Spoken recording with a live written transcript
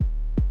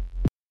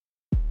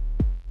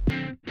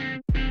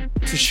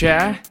to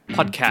share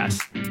podcast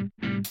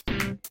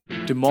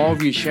the more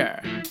we share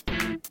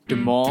the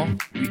more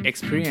we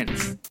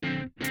experience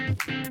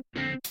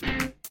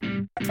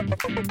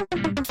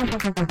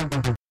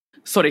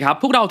สวัสดีครับ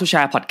พวกเรา to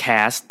share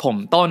podcast ผม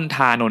ต้นธ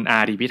านนท์อา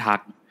รีพิทัก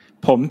ษ์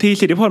ผมที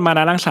สิทธิพลมาน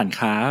ารังสรรค์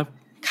ครับ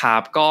ครั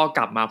บก็ก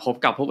ลับมาพบ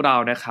กับพวกเรา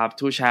นะครับ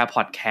to share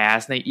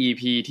podcast ใน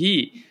EP ที่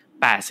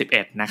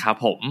81นะครับ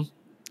ผม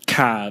ค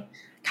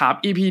รับ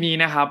EP นี้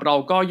นะครับเรา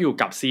ก็อยู่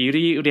กับซี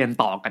รีส์เรียน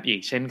ต่อกันอีก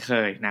เช่นเค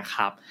ยนะค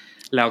รับ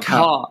แล้ว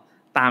ก็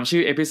ตามชื่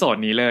อเอพิโซด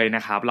นี้เลยน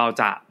ะครับเรา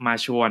จะมา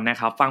ชวนนะ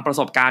ครับฟังประ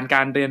สบการณ์ก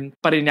ารเรียน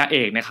ปริญญาเอ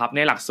กนะครับใน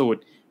หลักสูตร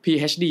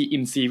PhD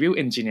in Civil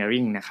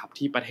Engineering นะครับ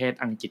ที่ประเทศ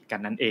อังกฤษกั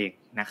นนั่นเอง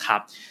นะครับ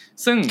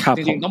ซึ่งจ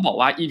ริงๆต้องบอก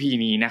ว่า EP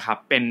นี้นะครับ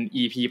เป็น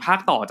EP ภาค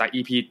ต่อจาก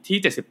EP ที่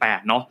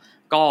78เนาะ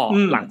ก็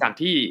หลังจาก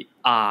ที่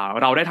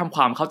เราได้ทำค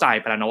วามเข้าใจ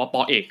ไปแล้วเนาะว่าป.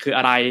เอกคือ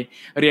อะไร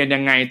เรียนยั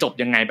งไงจบ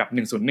ยังไงแบบ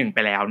101ไป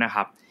แล้วนะค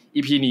รับ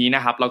EP นี้น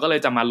ะครับเราก็เลย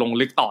จะมาลง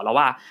ลึกต่อแล้ว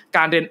ว่าก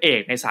ารเรียนเอ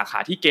กในสาขา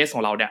ที่เกสขอ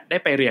งเราเนี่ยได้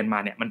ไปเรียนมา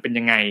เนี่ยมันเป็น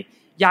ยังไง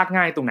ยาก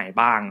ง่ายตรงไหน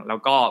บ้างแล้ว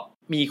ก็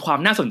มีความ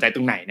น่าสนใจต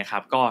รงไหนนะครั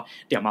บก็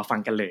เดี๋ยวมาฟัง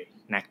กันเลย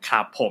นะค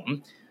รับผม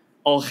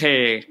โอเค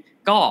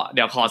ก็เ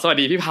ดี๋ยวขอสวัส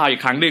ดีพี่พาวอี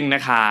กครั้งนึงน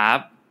ะครับ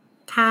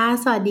ค่ะ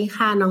สวัสดี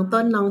ค่ะน้อง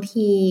ต้นน้อง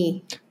ที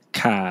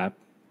ครับ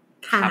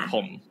ครับผ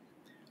ม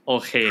โอ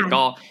เค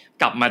ก็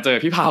กลับมาเจอ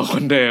พี่พาวค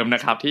นเดิมน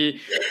ะครับที่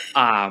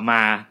มา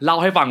เล่า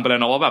ให้ฟังไปแล้ว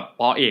เนาะว่าแบบ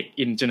ป.เอก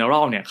in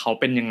general เนี่ยเขา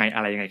เป็นยังไงอ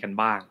ะไรยังไงกัน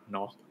บ้างเน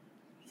าะ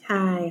ใ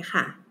ช่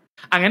ค่ะ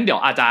งั้นเดี๋ยว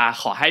อาจจะ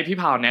ขอให้พี่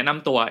พาวแนะน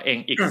ำตัวเอง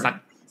อีก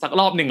สัก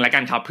รอบนึงแล้วกั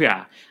นครับเผื่อ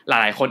หล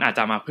ายๆคนอาจจ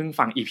ะมาเพิ่ง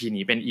ฟัง EP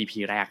นี้เป็น EP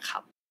แรกครั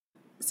บ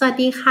สวัส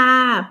ดีค่ะ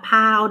พ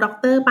าวด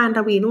ร.ปานร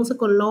วีรุ่งส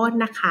กุลโลจน์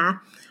นะคะ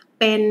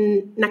เป็น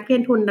นักเรีย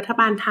นทุนรัฐ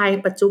บาลไทย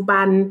ปัจจุ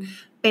บัน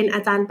เป็นอ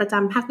าจารย์ประจ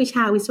ำภาควิช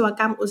าวิศว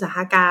กรรมอุตสาห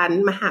การ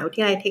มหาวิท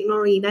ยาลัยเทคโนโ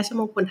ลยีราชม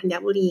งคลธัญ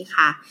บุรี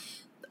ค่ะ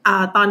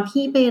ตอน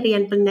ที่ไปเรีย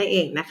นปริญญาเอ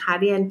กนะคะ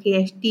เรียน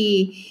PhD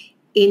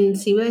in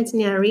Civil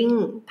Engineering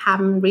ท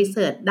ำ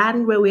research ด้าน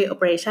Railway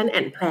Operation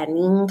and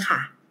Planning ค่ะ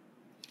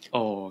โอ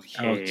เค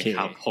ค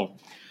รับผม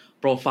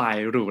โปรไฟ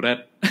ล์หรูเลิศ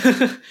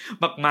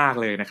มาก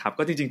ๆเลยนะครับ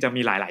ก็จริงๆจะ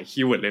มีหลายๆคี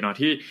ย์เวิร์ดเลยเนาะ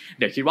ที่เ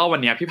ดี๋ยวคิดว่าวัน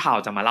นี้พี่พาว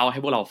จะมาเล่าให้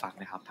พวกเราฟัง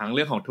นะครับทั้งเ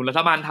รื่องของทุนรั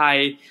ฐบาลไทย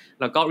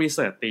แล้วก็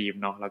research team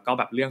เนาะแล้วก็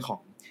แบบเรื่องขอ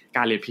งก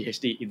ารเรียน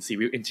PhD in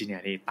Civil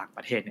Engineering ในต่างป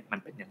ระเทศเนี่ยมัน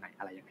เป็นยังไง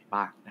อะไรยังไง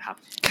บ้างนะครับ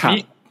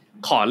นี่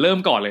ขอเริ่ม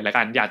ก่อนเลยละ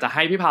กันอยากจะใ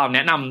ห้พี่พาวแน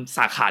ะนำส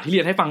าขาที่เรี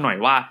ยนให้ฟังหน่อย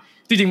ว่า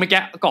จริงๆเมื่อ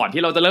กี้ก่อน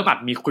ที่เราจะเริ่มอัด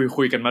มี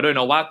คุยกันมาด้วยเ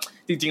นาะว่า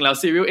จริงๆแล้ว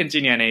Civil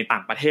Engineer ในต่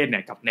างประเทศเนี่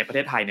ยกับในประเท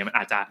ศไทยเนี่ยมันอ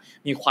าจจะ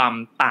มีความ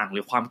ต่างห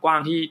รือความกว้าง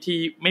ที่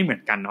ไม่เหมือ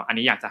นกันเนาะอัน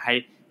นี้อยากจะให้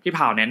พี่พ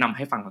าวแนะนำใ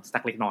ห้ฟังสั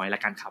กเล็กน้อยละ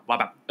กันครับว่า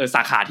แบบส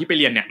าขาที่ไป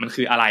เรียนเนี่ยมัน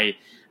คืออะไร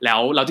แ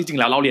ล้วจริงๆ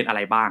แล้วเราเรียนอะไร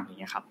บ้างอย่าง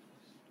เงี้ยครับ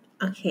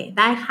โอเค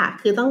ได้ค่ะ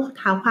คือต้องเ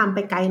ท้าความไป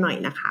ไกลหน่อย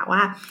นะคะว่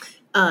า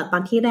ตอ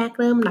นที่แรก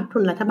เริ่มรับทุ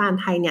นรัฐบาล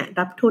ไทยเนี่ย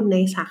รับทุนใน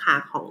สาขา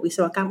ของวิศ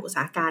วกรรมอุตส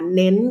าหการเ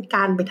น้นก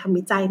ารไปทำ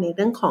วิจัยในเ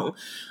รื่องของ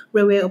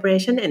Railway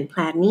Operation and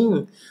Planning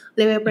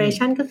Railway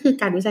Operation ก็คือ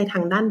การวิจัยท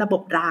างด้านระบ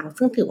บราง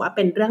ซึ่งถือว่าเ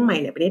ป็นเรื่องใหม่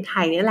ในประเทศไท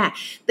ยนี่แหละ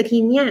แต่ที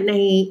เนี้ยใน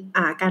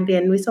การเรีย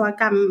นวิศว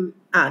กรรม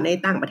ใน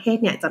ต่างประเทศ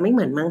เนี่ยจะไม่เห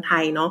มือนเมืองไท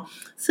ยเนาะ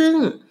ซึ่ง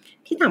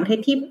ที่ต่างประเทศ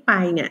ที่ไป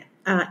เนี่ย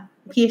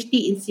PhD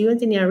in Civil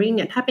Engineering เ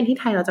นี่ยถ้าเป็นที่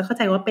ไทยเราจะเข้าใ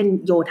จว่าเป็น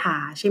โยธา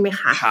ใช่ไหม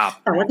คะ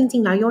แต่ว่าจริ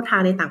งๆแล้วโยธา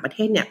ในต่างประเท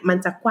ศเนี่ยมัน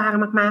จะกว้าง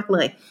มากๆเล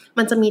ย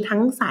มันจะมีทั้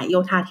งสายโย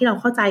ธาที่เรา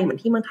เข้าใจเหมือน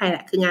ที่เมืองไทยแหล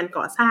ะคืองาน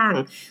ก่อสร้าง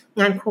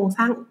งานโครงส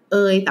ร้าง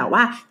แต่ว่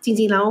าจ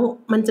ริงๆแล้ว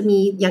มันจะมี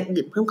อย่าง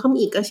อื่นเพิ่มเข้ามา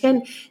อีกก็เช่น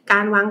กา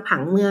รวางผั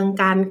งเมือง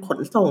การขน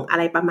ส่งอะ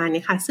ไรประมาณ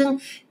นี้ค่ะซึ่ง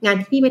งาน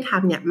ที่พี่ไปท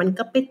ำเนี่ยมัน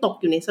ก็ไปตก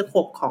อยู่ในสโค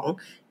ปของ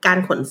การ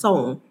ขนส่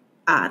ง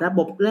ระบ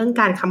บเรื่อง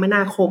การคมน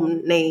าคม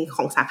ในข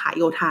องสาขา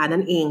โยธา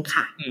นั่นเอง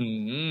ค่ะ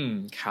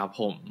ครับ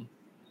ผม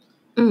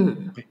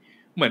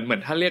เหมือ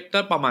นถ้าเรียกก็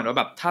ประมาณว่า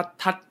แบบ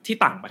ถ้าที่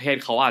ต่างประเทศ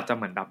เขาอาจจะเ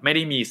หมือนแบบไม่ไ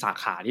ด้มีสา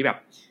ขาที่แบบ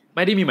ไ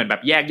ม่ได้มีเหมือนแบ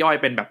บแยกย่อย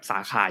เป็นแบบสา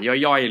ขา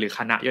ย่อยๆหรือค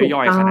ณะย่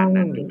อยๆขนาด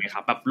นั้นถูกไหมค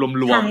รับแบบ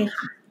รวม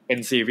ๆเป็น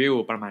ซีวิล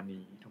ประมาณ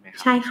นี้ถูกไหมครั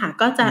บใช่ค่ะ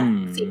ก็จะ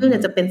ซีวิลเนี่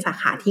ยจะเป็นสา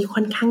ขาที่ค่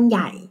อนข้างให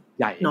ญ่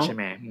ใช่ไ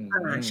หม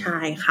ใช่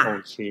ค่ะโอ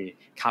เค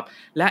ครับ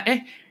และ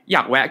อย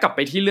ากแวะกลับไป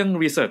ที่เรื่อง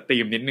research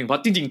team นิดนึงเพรา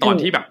ะจริงๆตอน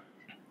ที่แบบ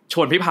ช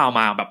วนพี่พาว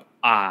มาแบบ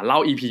เล่า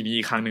EP นี้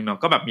อีกครั้งนึงเนาะ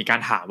ก็แบบมีการ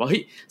ถามว่าเฮ้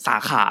ยสา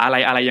ขาอ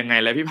ะไรยังไง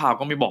แล้วพี่พาว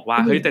ก็มีบอกว่า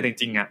เฮ้ยแต่จ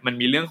ริงๆอ่ะมัน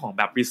มีเรื่องของแ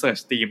บบ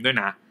research team ด้วย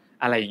นะ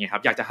อะไรอย่างเงี้ยครั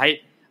บอยากจะให้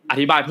อ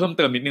ธิบายเพิ่มเ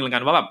ติมนิดนึงแล้วกั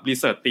นว่าแบบ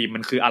research team มั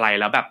นคืออะไร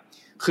แล้วแบบ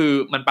คือ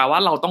มันแปลว่า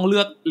เราต้องเลื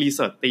อก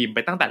research team ไป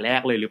ตั้งแต่แร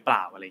กเลยหรือเปล่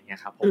าอะไรอย่างเงี้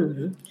ยครับผม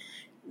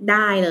ไ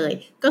ด้เลย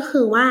ก็คื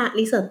อว่า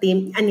research team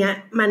อันเนี้ย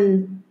มัน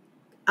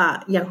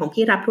อย่างของ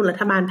พี่รับทุนรั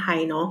ฐบาลไทย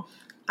เนาะ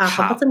เข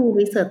าก็จะมี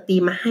research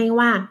team มาให้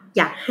ว่า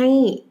อยากให้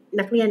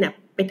นักเรียนเนี่ย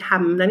ไปท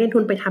ำนักเรียนทุ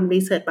นไปทำ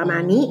research ประมา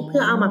ณนี้เพื่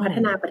อเอามาพัฒ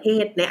นาประเท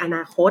ศในอน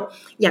าคต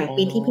อย่าง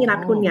ปีที่พี่รับ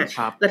ทุนเนี่ย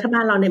รัฐบา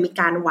ลเราเนี่ยมี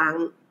การวาง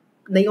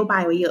นโยบา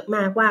ยไว้เยอะม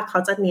ากว่าเขา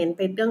จะเน้นเ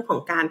ป็นเรื่องของ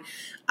การ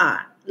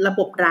ระบ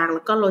บรางแ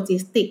ล้วก็โลจิ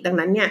สติกดัง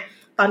นั้นเนี่ย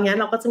ตอนนี้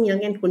เราก็จะมีนัก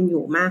เรียนทุนอ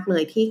ยู่มากเล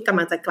ยที่กำ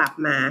ลังจะกลับ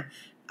มา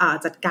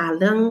จัดการ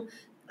เรื่อง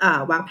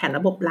วางแผนร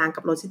ะบบราง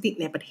กับโลจิสติก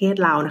ในประเทศ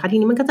เรานะคะที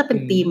นี้มันก็จะเป็น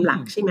ธีมหลั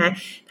กใช่ไหม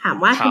ถาม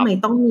ว่าทำไม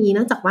ต้องมีเ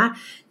นื่องจากว่า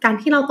การ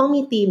ที่เราต้อง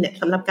มีธีมเนี่ย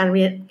สำหรับการเ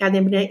รียน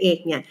ปริญญาเอก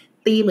เนี่ย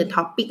ธีมหรือ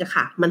ท็อปิกอะ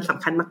ค่ะมันส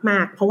ำคัญมา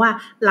กๆเพราะว่า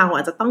เราอ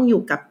าจจะต้องอ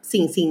ยู่กับ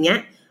สิ่งเนี้ย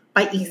ไป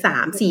อีก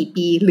 3-4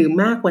 ปีหรือ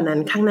มากกว่านั้น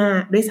ข้างหน้า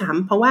ด้วยซ้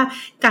ำเพราะว่า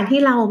การที่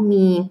เรา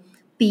มี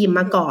ธีม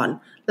มาก่อน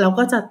เรา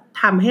ก็จะ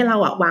ทำให้เรา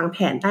วางแผ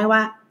นได้ว่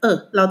า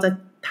เราจะ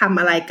ทำ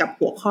อะไรกับ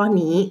หัวข้อ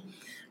นี้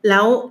แล้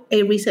ว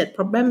research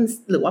problems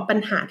หรือว่าปัญ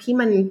หาที่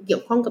มันเกี่ย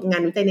วข้องกับงา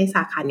นวิจัยในส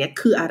าขาเนี้ย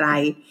คืออะไร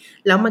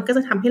แล้วมันก็จ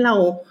ะทำให้เรา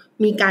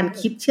มีการ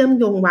คิดเชื่อม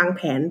โยงวางแ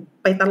ผน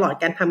ไปตลอด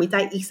การทำวิจั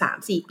ยอีก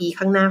 3-4 ปี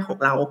ข้างหน้าของ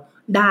เรา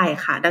ได้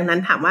ค่ะดังนั้น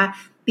ถามว่า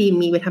ทีม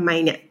มีไว้ทำไม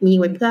เนี่ยมี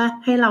ไว้เพื่อ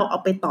ให้เราเอา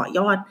ไปต่อย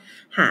อด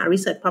หา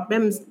research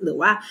problems หรือ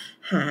ว่า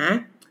หา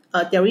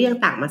theory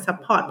ต่างๆมา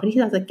support เพื่อ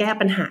ที่เราจะแก้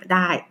ปัญหาไ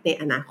ด้ใน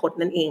อนาคต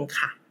นั่นเอง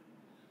ค่ะ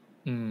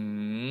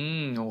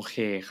โอเค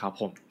ครับ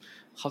ผม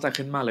เข้าใจ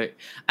ขึ้นมาเลย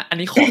อัน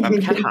นี้ขอแบบ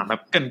แค่ถามแบ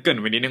บเกริ่น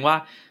ไว้นิดนึงว่า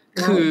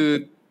คือ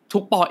ทุ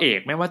กปอเอก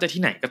ไม่ว่าจะ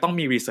ที่ไหนก็ต้อง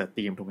มี research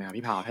team ถูกไหมครับ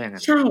พี่พาวถ้าอย่างนั้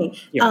นใช่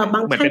บา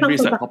งเป็น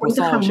research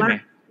proposal ใช่ไหม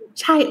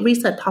ใช่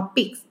research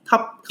topics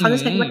เขาจะ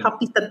ใช้คำว่า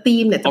topic แต่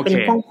team เนี่ยจะเป็น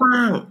กว้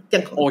างๆอย่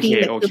างของพี่เ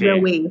นี่ยคือ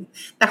railway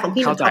แต่ของ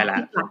พี่เนี่ย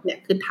topic หลักเนี่ย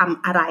คือท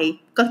ำอะไร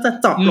ก็จะ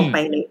เจาะลงไป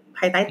ในภ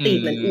ายใต้ team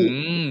นั่นเอง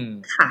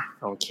ค่ะ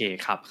โอเค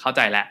ครับเข้าใ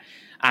จแล้ว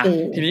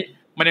ทีนี้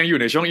มันยังอยู่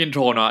ในช่วงอินโท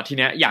รเนาะทีเ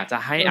นี้ยอยากจะ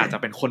ให้อาจจะ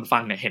เป็นคนฟั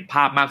งเนี่ยเห็นภ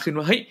าพมากขึ้น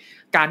ว่าเฮ้ย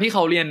การที่เข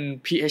าเรียน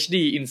PhD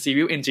in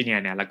Civil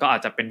Engineer เนี่ยแล้วก็อา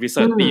จจะเป็น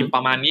research team ป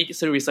ระมาณนี้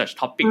research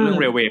topic เรื่อง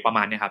railway ประม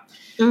าณนี้ครับ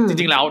จ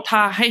ริงๆแล้วถ้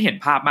าให้เห็น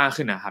ภาพมาก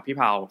ขึ้นนะครับพี่เ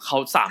ผาเขา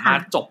สามาร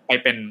ถจบไป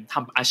เป็นท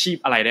ำอาชีพ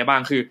อะไรได้บ้า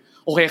งคือ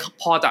โอเค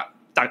พอ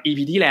จาก EP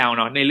ที่แล้ว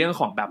เนาะในเรื่อง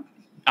ของแบบ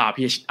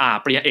PhD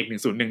ปริญญาเอก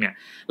101เนี่ย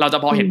เราจะ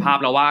พอเห็นภาพ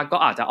แล้วว่าก็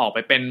อาจจะออกไป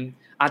เป็น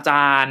อาจ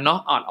ารย์เนาะ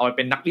เอาไปเ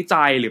ป็นนักวิ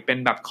จัยหรือเป็น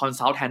แบบคอน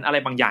ซัลแทนต์อะไร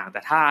บางอย่างแ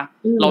ต่ถ้า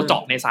เราเจา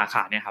ะในสาข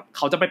าเนี่ยครับเ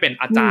ขาจะไปเป็น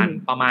อาจารย์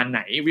ประมาณไหน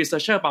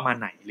researcher ประมาณ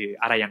ไหนหรือ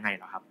อะไรยังไงเ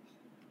หรอครับ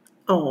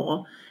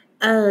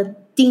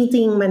จ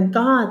ริงๆมัน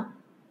ก็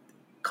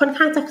ค่อน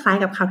ข้างจะคล้าย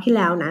กับคราวที่แ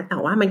ล้วนะแต่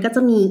ว่ามันก็จ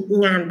ะมี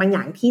งานบางอ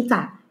ย่างที่จะ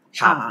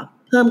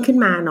เพิ่มขึ้น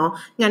มาเนาะ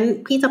งั้น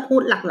พี่จะพู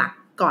ดหลัก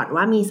ๆก่อน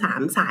ว่ามี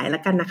3สายแล้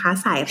วกันนะคะ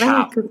สายแร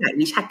กคือสาย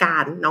วิชากา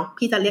รเนาะ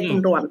พี่จะเรียก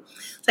รวม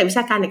ๆสายวิช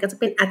าการเนี่ยก็จะ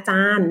เป็นอาจ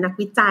ารย์นัก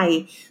วิจัย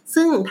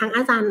ซึ่งทั้งอ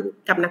าจารย์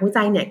กับนักวิ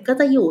จัยเนี่ยก็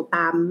จะอยู่ต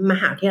ามม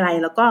หาวิทยาลัย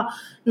แล้วก็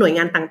หน่วยง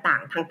านต่า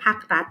งๆทั้งภาค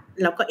รัฐ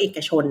แล้วก็เอก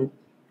ชน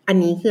อัน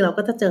นี้คือเรา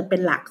ก็จะเจอเป็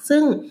นหลัก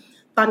ซึ่ง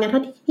ตอนนี้เท่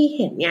าที่พี่เ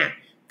ห็นเนี่ย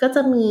ก็จ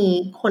ะมี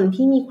คน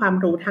ที่มีความ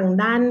รู้ทาง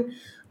ด้าน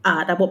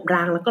ระบบร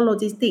างแล้วก็โล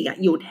จิสติกส์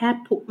อยู่แทบ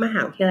ทุกมหา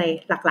วิทยาลัย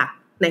หลัก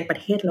ๆในประ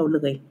เทศเราเล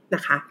ยน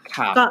ะคะ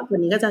ก็ตัว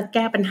นี้ก็จะแ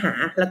ก้ปัญหา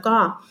แล้วก็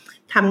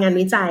ทำงาน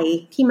วิจัย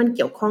ที่มันเ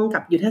กี่ยวข้องกั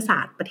บยุทธศา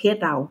สตร์ประเทศ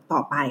เราต่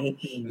อไป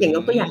อย่างย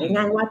กตัวอย่าง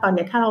ง่ายๆว่าตอน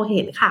นี้ถ้าเราเ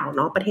ห็นข่าวเ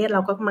นาะประเทศเร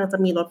าก็กำลังจะ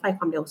มีรถไฟค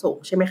วามเร็วสูง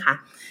ใช่ไหมคะ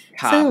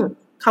ซึ่ง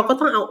เขาก็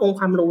ต้องเอาองค์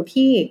ความรู้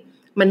ที่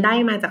มันได้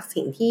มาจาก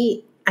สิ่งที่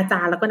อาจา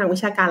รย์แล้วก็นักวิ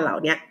ชาการเหล่า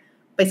นี้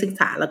ไปศึก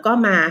ษาแล้วก็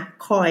มา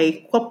คอย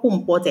ควบคุม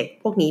โปรเจกต์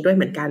พวกนี้ด้วยเ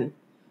หมือนกัน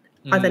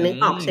พอจะนึก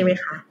ออกใช่ไหม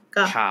คะ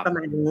ก็ประม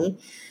าณนี้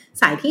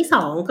สายที่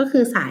2ก็คื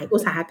อสายอุ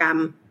ตสาหกรรม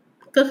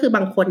ก็คือบ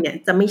างคนเนี่ย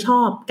จะไม่ช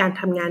อบการ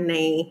ทำงานใน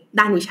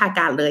ด้านวิชาก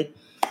ารเลย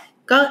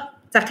ก็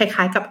จะค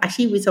ล้ายๆกับอา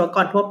ชีพวิศวก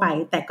รทั่วไป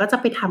แต่ก็จะ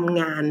ไปทำ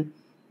งาน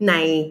ใน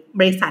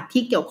บริษัท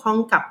ที่เกี่ยวข้อง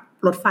กับ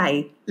รถไฟ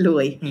เล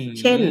ย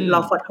เช่นร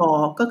ฟท.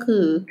ก็คื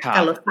อก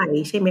ารรถไฟ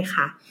ใช่ไหมค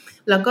ะ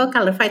แล้วก็กา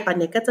รรถไฟตอน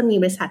นี้ก็จะมี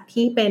บริษัท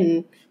ที่เป็น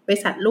บริ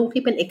ษัทลูก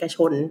ที่เป็นเอกช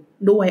น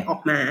ด้วยออ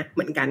กมาเห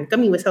มือนกันก็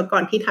มีวิศวก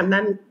รที่ทำด้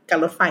านการ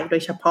รถไฟโด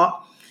ยเฉพาะ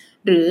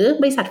หรือ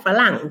บริษัทฝ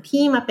รั่ง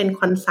ที่มาเป็น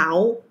คอนซัล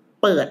ท์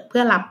เปิดเพื่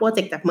อรับโปรเจ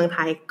กต์จากเมืองไท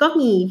ยก็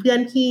มีเพื่อน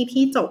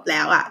ที่จบแล้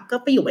วก็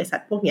ไปอยู่บริษั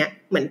ทพวกนี้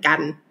เหมือนกัน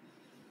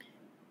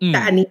แต่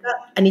อัน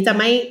นี้จะ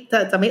ไม่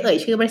เอ่ย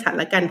ชื่อบริษัท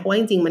ละกันเพราะว่า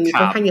จริงๆมันมี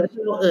ค่อนข้างเยอะ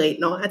ที่เราเอ่ย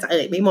เนาะอาจจะเ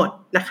อ่ยไม่หมด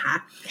นะคะ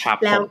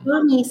แล้วก็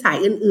มีสาย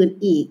อื่น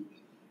ๆอีก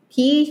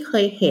ที่เค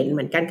ยเห็นเห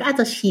มือนกันก็อาจ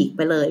จะฉีกไ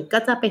ปเลยก็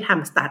จะไปท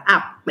ำสตาร์ทอั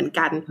พเหมือน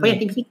กันเพราะอย่าง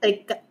ที่พี่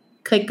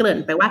เคยเกริ่น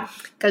ไปว่า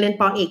การเรียน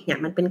ป.เอกเนี่ย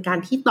มันเป็นการ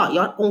ที่ต่อย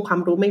อดองค์ควา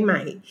มรู้ให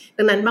ม่ๆ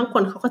ดังนั้นบางค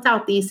นเขาก็จะเอา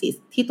ธีซิส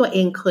ที่ตัวเอ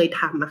งเคย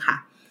ทำอะค่ะ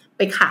ไ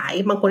ปขาย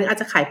บางคนอาจ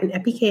จะขายเป็นแอ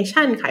ปพลิเค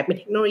ชันขายเป็น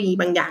เทคโนโลยี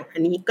บางอย่างอั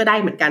นนี้ก็ได้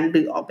เหมือนกันห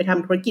รือออกไปท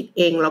ำธุรกิจเ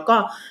องแล้วก็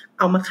เ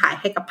อามาขาย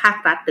ให้กับภาค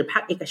รัฐหรือภา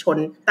คเอกชน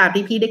ตาม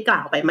ที่พี่ได้กล่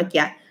าวไปเมื่อ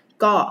กี้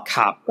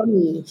ก็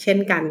มีเช่น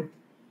กัน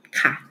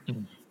ค่ะ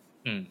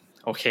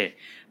โอเค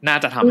น่า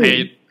จะทำให้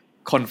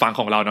คนฟัง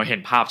ของเราเนาะเห็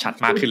นภาพชัด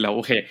มากขึ้นแล้วโ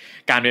อเค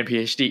การเรียน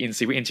PhD in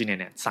Civil Engineer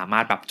เนี่ยสามา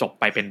รถแบบจบ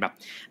ไปเป็นแบบ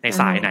ใน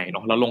สายไหนเน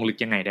าะแล้วลงลึก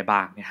ยังไงได้บ้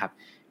างนะครับ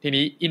ที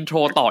นี้อินโทร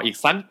ต่ออีก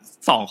สัก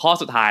2ข้อ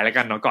สุดท้ายแล้ว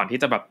กันเนาะก่อนที่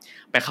จะแบบ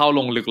ไปเข้าล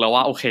งลึกแล้ว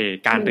ว่าโอเค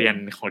การเรียน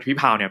ของพี่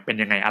พาวเนี่ยเป็น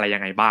ยังไงอะไรยั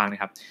งไงบ้างน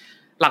ะครับ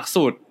หลัก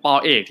สูตรป.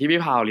เอกที่พี่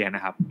พาวเรียนน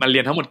ะครับมันเรี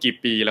ยนทั้งหมดกี่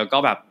ปีแล้วก็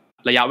แบบ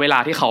ระยะเวลา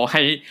ที่เขา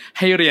ใ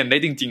ห้เรียนได้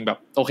จริงๆแบบ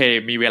โอเค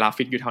มีเวลา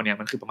ฟิกอยู่เท่านี้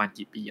มันคือประมาณ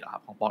กี่ปีแล้วครั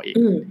บของป.เอก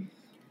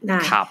ได้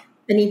ครับ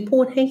อันนี้พู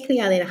ดให้เคลี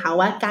ยร์เลยนะคะ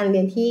ว่าการเรี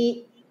ยนที่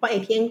ป.เอ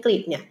กที่อังกฤ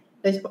ษเนี่ย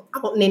โดยเฉพ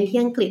าะเน้นที่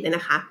อังกฤษเลยน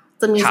ะคะ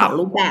จะมี2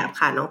รูปแบบ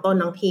ค่ะน้องต้น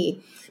น้องที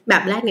แบ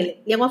บแรกเนี่ย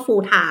เรียกว่า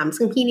full time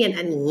ซึ่งพี่เรียน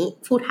อันนี้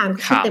full time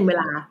ก็คือเต็มเว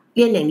ลาเ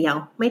รียนอย่างเดียว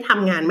ไม่ท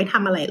ำงานไม่ท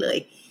ำอะไรเลย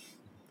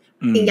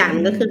อีกอย่างนึ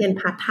งก็คือเรียน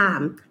part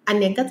time อัน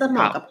นี้ก็จะเหม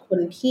าะกับคน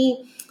ที่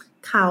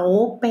เขา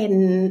เป็น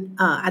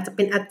อาจจะเ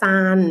ป็นอาจ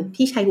ารย์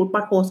ที่ใช้วุฒิป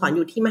โทสอนอ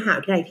ยู่ที่มหา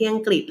วิทยาลัยที่อั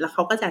งกฤษแล้วเข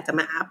าก็อยากจะ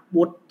มาอัพ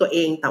วุฒิตัวเอ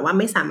งแต่ว่า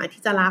ไม่สามารถ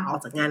ที่จะลาออก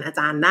จากงานอาจ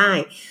ารย์ได้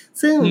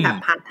ซึ่งแบบ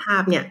พาร์ทไท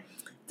ม์เนี่ย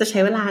จะใช้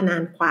เวลานา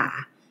นกว่า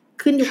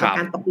ขึ้นอยู่กับก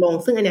ารตกลง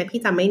ซึ่งอันนี้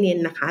พี่จะไม่เน้น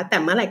นะคะแต่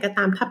เมื่อไหร่ก็ต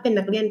ามถ้าเป็น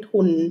นักเรียน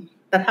ทุน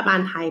รัฐบาล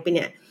ไทยไปเ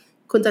นี่ย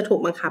คุณจะถูก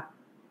บังคับ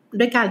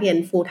ด้วยการเรียน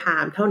full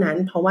time เท่านั้น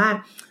เพราะว่า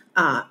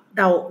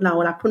เรา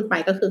รับทุนไป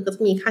ก็คือก็จ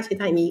ะมีค่าใช้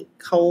จ่ายมี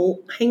เขา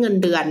ให้เงิน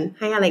เดือน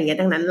ให้อะไรอย่างเงี้ย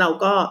ดังนั้นเรา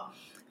ก็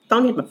ต้อง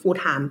เรียนแบบ full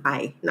time ไป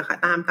นะคะ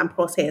ตาม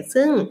process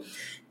ซึ่ง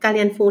การเ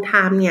รียน full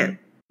time เนี่ย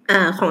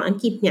ของอัง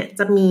กฤษเนี่ย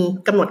จะมี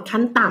กำหนด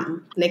ขั้นต่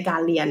ำในกา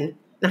รเรียน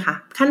นะคะ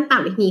ขั้นต่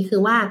ำในที่นี้คื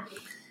อว่า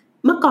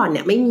เมื่อก่อนเ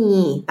นี่ยไม่มี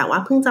แต่ว่า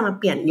เพิ่งจะมา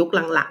เปลี่ยนยุค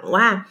หลังๆ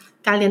ว่า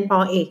การเรียนป.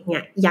เอกเนี่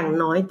ยอย่าง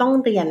น้อยต้อง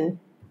เรียน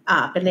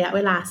เป็นระยะเว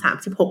ลา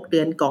36เดื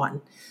อนก่อน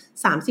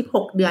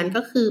36เดือน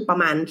ก็คือประ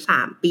มาณ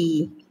3ปี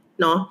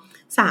เนาะ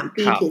3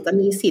ปีถึงจะ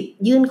มีสิทธิ์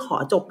ยื่นขอ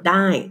จบไ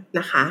ด้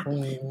นะคะ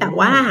แต่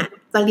ว่า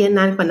จะเรียนน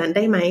านกว่านั้นไ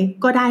ด้ไหม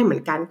ก็ได้เหมื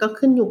อนกันก็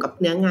ขึ้นอยู่กับ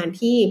เนื้องาน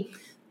ที่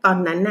ตอน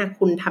นั้นน่ะ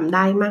คุณทำไ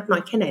ด้มากน้อ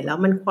ยแค่ไหนแล้ว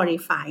มันควอลิ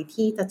ฟาย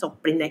ที่จะจบ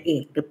ปริญญาเอ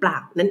กหรือเปล่า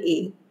นั่นเอ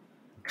ง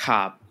ค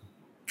รับ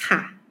ค่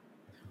ะ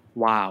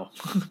ว้าว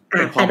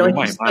แต่โดย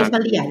เฉ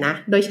ลี่ยนะ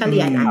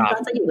ก็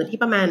จะอยู่ที่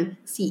ประมาณ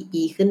4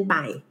ปีขึ้นไป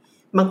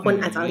บางคน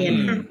อาจจะเรียน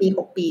5ปี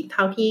6ปีเ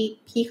ท่าที่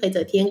พี่เคยเจ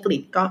อที่อังกฤ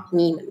ษก็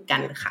มีเหมือนกั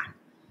นค่ะ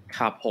ค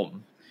รับผม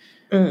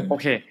โอ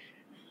เค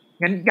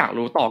งั้นอยาก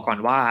รู้ต่อก่อน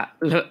ว่า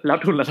แล้ว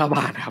ทุนรัฐบ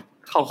าลครับ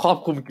เขาครอบ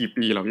คลุมกี่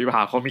ปีหรอพี่พ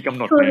าเขามีกำ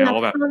หนดไหม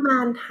ว่าแบบรัฐบา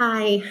ลไท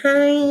ยใ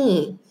ห้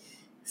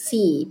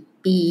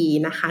4ปี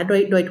นะคะ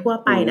โดยทั่ว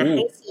ไปนะใ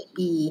ห้4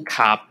ปีค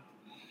รับ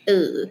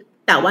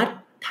แต่ว่า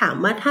ถาม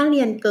ว่าถ้าเ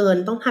รียนเกิน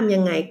ต้องทำ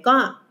ยังไงก็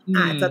อ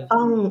าจจะต้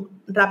อง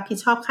รับผิด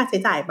ชอบค่าใช้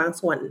จ่ายบาง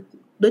ส่วน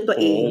ด้วยตัว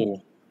เอง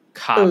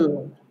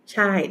ใ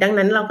ช่ดัง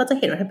นั้นเราก็จะ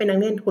เห็นว่าถ้าเป็นนัก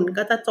เรียนทุน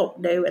ก็จะจบ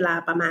ในเวลา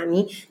ประมาณ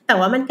นี้แต่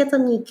ว่ามันก็จะ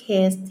มีเค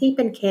สที่เ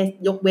ป็นเคส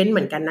ยกเว้นเห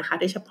มือนกันนะคะ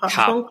โดยเฉพาะ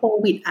ช่วงโค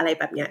วิดอะไร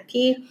แบบเนี้ย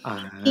ที่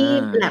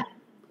แลบ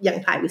อย่าง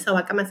สายวิศว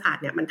กรรมศาสต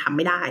ร์เนี่ยมันทำไ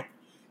ม่ได้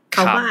เข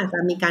าก็อาจจะ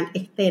มีการ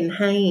extend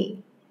ให้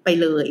ไป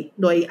เลย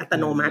โดยอัต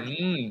โนมัติ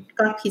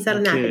ก็พิจาร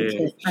ณาเป็นเค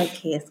ส by เ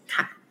คส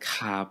ค่ะค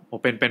รับ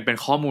เป็น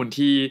ข้อมูล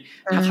ที่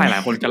ถ้าใครหลา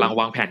ยคนกำลัง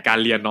วางแผนการ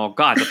เรียนเนาะ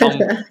ก็อาจจะต้อง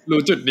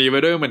รู้จุดนี้ไว้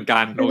ด้วยเหมือนกั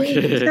นโอเค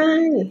ใช่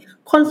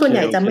คนส่วนให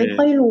ญ่จะไม่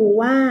ค่อยรู้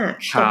ว่า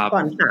จบก่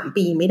อน3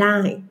ปีไม่ได้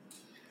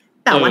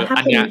แต่ว่าถ้า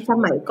เป็นส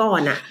มัยก่อ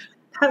นอะ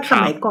ถ้าส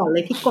มัยก่อนเล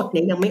ยที่กฎเ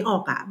นี่ยยังไม่ออ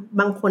กอะ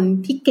บางคน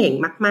ที่เก่ง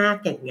มาก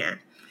ๆอย่างเงี้ย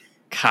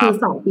คือ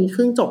2ปีค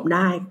รึ่งจบไ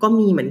ด้ก็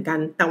มีเหมือนกัน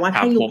แต่ว่า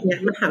ถ้ายุคนี้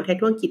มหาวิทยาลัย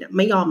ธุรกิจไ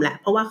ม่ยอมแหละ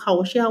เพราะว่าเขา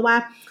เชื่อว่า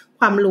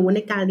ความรู้ใน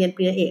การเรียนป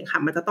ริญญาเอกค่ะ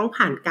มันจะต้อง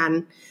ผ่านการ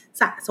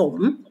สะสม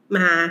ม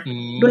า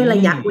ด้วยระ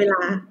ยะเวล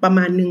าประม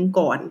าณนึง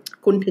ก่อน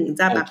คุณถึง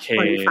จะแบบค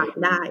วอลิฟาย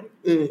ได้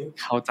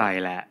เข้าใจ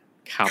แล้ว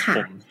ครับผ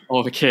มโอ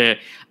เค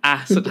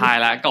สุดท้าย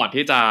แล้วก่อน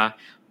ที่จะ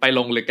ไปล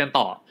งลึกกัน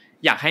ต่อ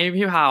อยากให้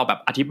พี่พาวแบบ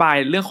อธิบาย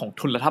เรื่องของ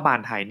ทุนรัฐบาล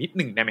ไทยนิดห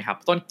นึ่งได้ไหมครับ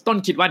ต้น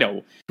คิดว่าเดี๋ยว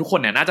ทุกคน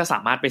เนี่ยน่าจะสา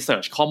มารถไปเสิ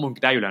ร์ชข้อมูล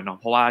ได้อยู่แล้วเนาะ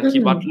เพราะว่าคิ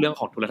ดว่าเรื่อง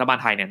ของทุนรัฐบาล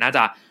ไทยเนี่ยน่าจ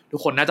ะทุก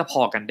คนน่าจะพ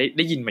อกันไ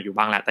ด้ยินมาอยู่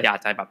บ้างแหละแต่อยา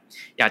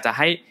กจะ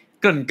ให้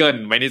เกริ่น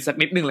ไว้สัก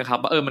นิดนึงเลยครับ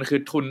ว่ามันคือ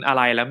ทุนอะไ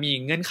รแล้วมี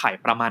เงื่อนไข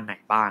ประมาณไหน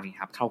บ้าง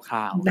ครับค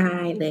ร่าวๆได้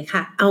เลยค่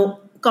ะเอา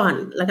ก่อน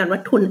แล้วกันว่า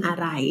ทุนอะ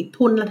ไร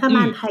ทุนรัฐบ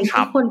าลไทย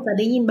ที่คนจะไ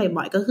ด้ยิน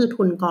บ่อยๆก็คือ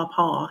ทุนกพ.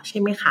ใช่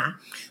ไหมคะ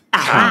แ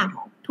ต่ว่า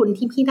ทุน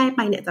ที่พี่ได้ไป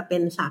เนี่ยจะเป็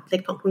น3เซต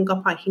ของทุนก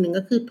พ.ทีนึง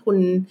ก็คือทุน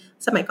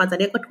สมัยก่อนจะ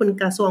เรียกว่าทุน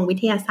กระทรวงวิ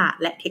ทยาศาสต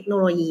ร์และเทคโน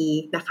โลยี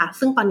นะคะ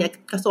ซึ่งตอนนี้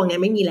กระทรวงนี้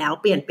ไม่มีแล้ว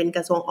เปลี่ยนเป็นก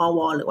ระทรวงอว.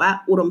หรือว่า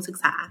อุดมศึก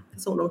ษากร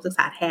ะทรวงอุดมศึกษ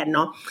าแทนเน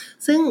าะ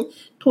ซึ่ง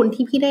ทุน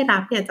ที่พี่ได้รั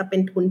บเนี่ยจะเป็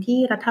นทุนที่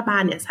รัฐบา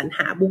ลเนี่ยสรรห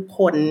าบุคค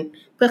ล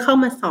เพื่อเข้า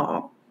มาสอ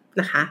บ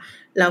นะคะ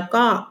แล้ว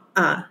ก็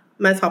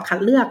มาสอบคัด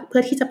เลือกเพื่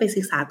อที่จะไป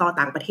ศึกษาต่อ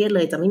ต่างประเทศเล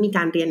ยจะไม่มีก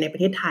ารเรียนในประ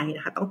เทศไทยน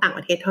ะคะต้องต่างป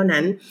ระเทศเท่า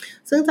นั้น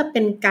ซึ่งจะเป็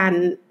นการ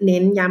เน้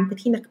นย้ำไป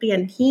ที่นักเรียน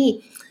ที่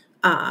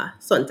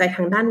สนใจท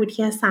างด้านวิท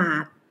ยาศา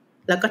สตร์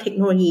แล้วก็เทคโ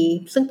นโลยี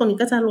ซึ่งตรงนี้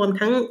ก็จะรวม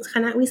ทั้งค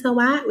ณะวิศว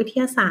ะวิท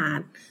ยาศาสต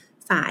ร์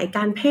สายก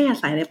ารแพทย์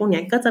สายอะไรพวก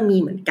นี้ก็จะมี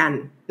เหมือนกัน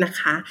นะค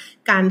ะ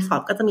การสอ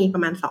บก็จะมีปร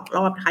ะมาณ2ร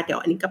อบนะคะเดี๋ยว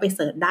อันนี้ก็ไปเ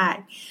สิร์ชได้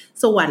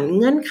ส่วน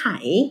เงื่อนไข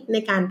ใน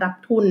การรับ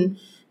ทุน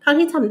เท่า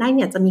ที่จำได้เ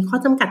นี่ยจะมีข้อ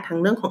จำกัดทาง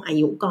เรื่องของอา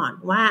ยุก่อน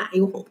ว่าอา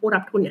ยุของผู้รั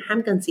บทุนเนี่ยห้าม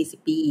เกิน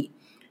40ปี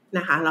น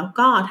ะคะแล้ว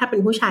ก็ถ้าเป็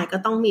นผู้ชายก็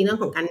ต้องมีเรื่อง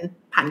ของการ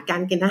ผ่านกา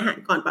รเกณฑ์ทหาร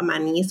ก่อนประมาณ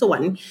นี้ส่วน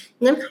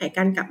เงื่อนไขก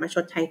ารกลับมาช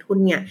ดใช้ทุน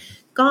เนี่ย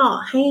ก็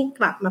ให้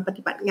กลับมาป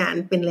ฏิบัติงาน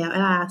เป็นระยะเว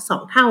ลา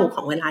2เท่าข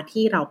องเวลา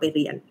ที่เราไปเ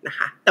รียนนะค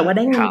ะแต่ว่าไ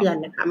ด้เงินเดือน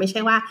นะคะไม่ใช่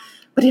ว่า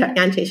ปฏิบัติ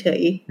งานเฉ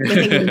ยๆไม่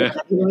ได้เงินเดื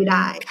อนไม่ไ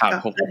ด้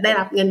ก็ได้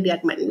รับเงินเดือน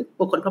เหมือน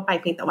บุคคลทั่วไป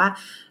เพียงแต่ว่า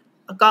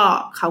ก็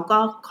เขาก็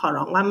ขอ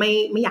ร้องว่าไ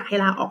ม่อยากให้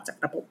ลาออกจาก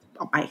ระบบ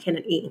ออกไปแค่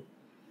นั้นเอง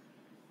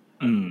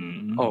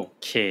โอ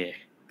เค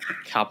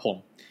ครับผม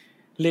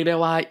เรียกได้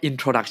ว่า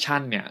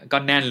introduction เนี่ยก็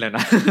แน่นเลยน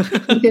ะ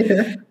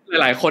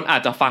หลายๆคนอา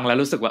จจะฟังแล้ว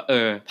รู้สึกว่า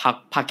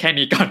พักแค่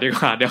นี้ก่อนดีก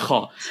ว่าเดี๋ยว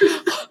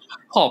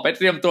ขอไปเ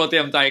ตรียมตัวเตรี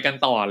ยมใจกัน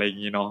ต่ออะไรอย่า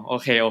งงี้เนาะโอ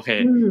เค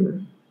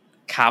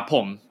ครับผ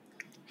ม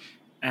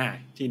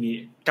ทีนี้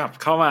กลับ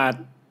เข้ามา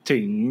ถึ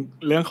ง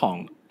เรื่องของ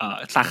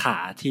สาขา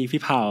ที่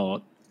พี่เผา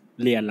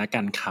เรียนละ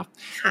กันครับ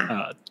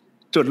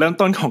จุดเริ่ม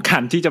ต้นของกา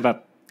รที่จะแบบ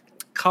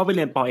เข้าไปเ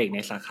รียนปอเอกใน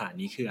สาขา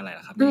นี้คืออะไร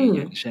ล่ะครับอ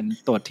ย่างเช่น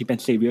ตัวที่เป็น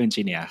Civil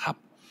Engineer ครับ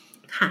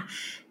ค่ะ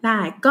ได้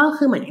ก็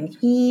คือเหมือนอย่าง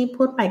ที่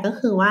พูดไปก็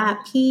คือว่า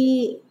พี่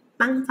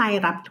ตั้งใจ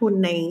รับทุน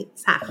ใน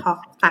สา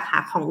ขา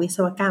ของวิศ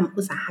วกรรม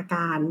อุตสาหก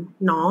าร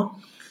เนาะ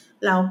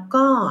แล้ว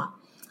ก็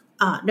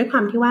ด้วยควา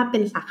มที่ว่าเป็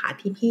นสาขา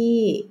ที่พี่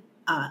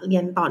เรี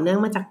ยนต่อเนื่อง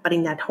มาจากปริ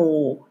ญญาโท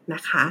น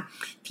ะคะ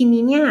ที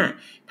นี้เนี่ย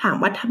ถาม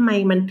ว่าทำไม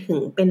มันถึง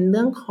เป็นเ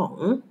รื่องของ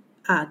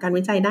การ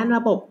วิจัยด้านร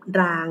ะบบ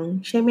ราง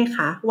ใช่ไหมค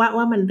ะ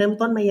ว่ามันเริ่ม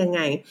ต้นมายังไ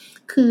ง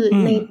คือ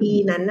ในปี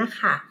นั้นนะ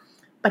คะ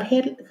ประเท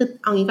ศคือ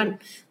เอางี้ก่อน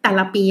แต่ล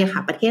ะปีอะค่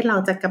ะประเทศเรา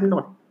จะกำหน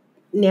ด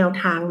แนว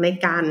ทางใน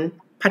การ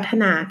พัฒ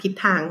นาทิศ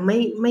ทาง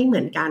ไม่เหมื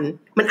อนกัน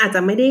มันอาจจ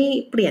ะไม่ได้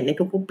เปลี่ยนใน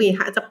ทุกๆปี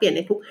ค่ะอาจจะเปลี่ยนใน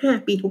ทุก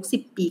5ปีทุก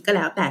10ปีก็แ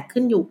ล้วแต่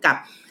ขึ้นอยู่กับ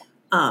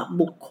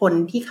บุคคล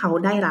ที่เขา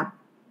ได้รับ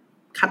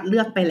คัดเลื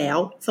อกไปแล้ว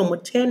สมม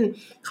ติเช่น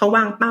เขาว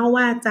างเป้า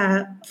ว่าจะ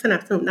สนั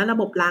บสนุนด้านระ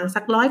บบราง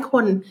สัก100ค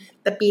น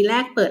แต่ปีแร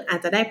กเปิดอาจ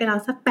จะได้ไปแล้ว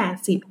สัก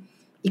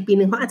80อีกปี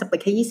นึงเขาอาจจะเปิ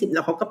ดแค่20แ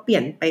ล้วเขาก็เปลี่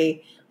ยนไป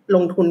ล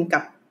งทุนกั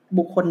บ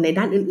บุคคลใน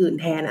ด้านอื่นๆ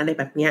แทนอะไร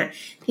แบบนี้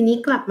ทีนี้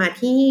กลับมา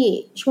ที่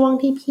ช่วง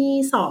ที่พี่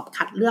สอบ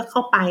คัดเลือกเข้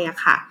าไปอะ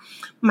ค่ะ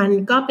มัน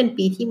ก็เป็น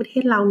ปีที่ประเท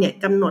ศเราเนี่ย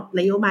กำหนด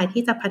นโยบาย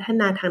ที่จะพัฒ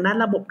นาทางด้าน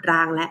ระบบร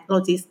างและโล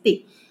จิสติก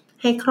ส์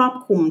ให้ครอบ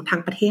คลุมทั้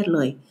งประเทศเล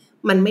ย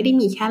มันไม่ได้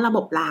มีแค่ระบ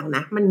บรางน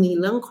ะมันมี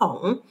เรื่องของ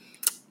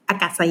อา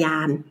กาศยา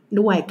น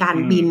ด้วยการ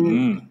บิน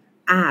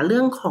เรื่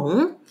องของ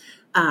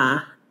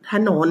ถ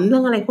นนเรื่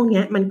องอะไรพวก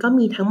นี้มันก็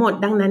มีทั้งหมด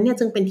ดังนั้นเนี่ย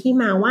จึงเป็นที่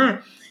มาว่า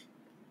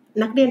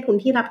นักเรียนทุน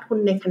ที่รับทุน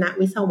ในคณะ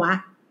วิศวะ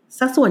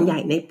สักส่วนใหญ่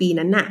ในปี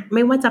นั้นน่ะไ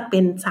ม่ว่าจะเป็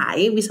นสาย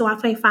วิศวะ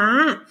ไฟฟ้า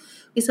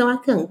วิศวะ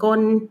เครื่องก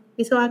ล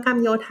วิศวกรรม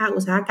โยธา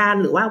อุตสาหการ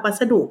หรือว่าวั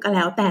สดุก็แ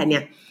ล้วแต่เนี่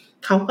ย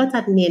เขาก็จะ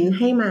เน้นใ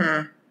ห้มา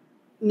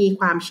มี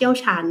ความเชี่ยว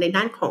ชาญใน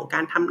ด้านของกา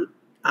รท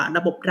ำร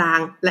ะบบราง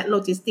และโล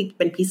จิสติกส์เ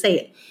ป็นพิเศ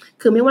ษ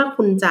คือไม่ว่า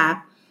คุณจะ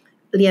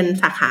เรียน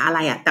สาขาอะไร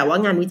อะแต่ว่า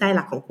งานวิจัยห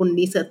ลักของคุณ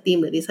research team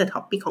หรือ research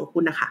topic ของคุ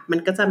ณนะคะมัน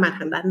ก็จะมาท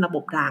างด้านระบ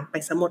บรางไป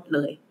ซะหมดเล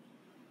ย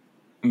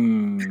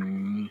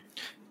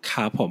ค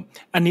รับผม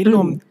อันนี้ร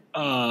วม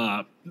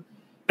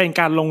เป็น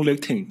การลงลึก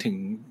ถึง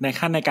ใน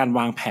ขั้นในการว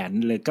างแผน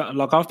เลยก็แ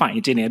ล้วก็ฝั่งเ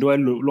อนจิเนียร์ด้วย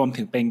รวม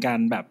ถึงเป็นการ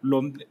แบบร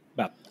วมแ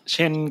บบเ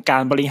ช่นกา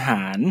รบริห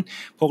าร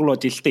พวกโล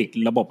จิสติก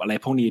ระบบอะไร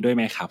พวกนี้ด้วยไ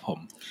หมครับผม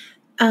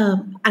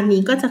อัน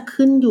นี้ก็จะ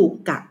ขึ้นอยู่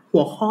กับ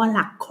หัวข้อห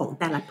ลักของ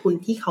แต่ละทุน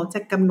ที่เขาจะ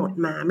กำหนด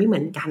มาไม่เหมื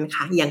อนกัน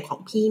ค่ะอย่างของ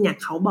พี่เนี่ย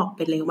เขาบอกไป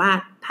เลยว่า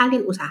ถ้าเรี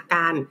ยนอุตสาหก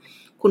าร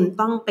คุณ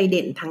ต้องไปเ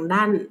ด่นทาง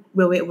ด้าน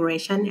railway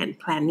operation and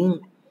planning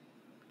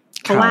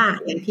เพราะว่า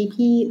อย่างที่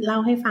พี่เล่า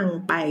ให้ฟัง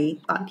ไป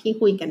ตอนที่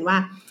คุยกันว่า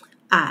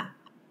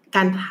ก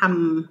ารท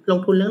ำลง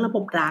ทุนเรื่องระบ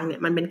บรางเนี่ย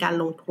มันเป็นการ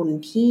ลงทุน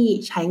ที่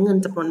ใช้เงิน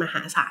จำนวนมห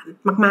าศาล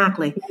มากๆ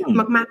เลย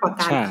มากๆกว่า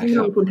การที่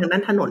ลงทุนทางด้า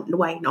นถนน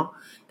ด้วยเนาะ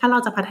ถ้าเรา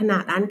จะพัฒนา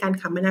ด้านการ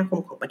คมนาคม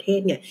ของประเทศ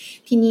เนี่ย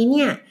ทีนี้เ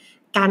นี่ย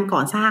การก่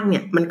อสร้างเนี่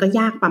ยมันก็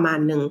ยากประมาณ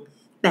นึง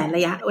แต่ร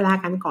ะยะเวลา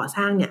การก่อส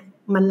ร้างเนี่ย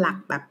มันหลัก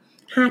แบบ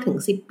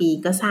 5-10 ปี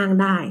ก็สร้าง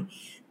ได้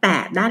แต่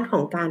ด้านขอ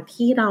งการ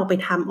ที่เราไป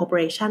ทำ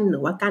operation หรื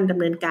อว่าการดำ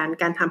เนินก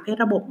ารทำให้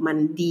ระบบมัน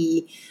ดี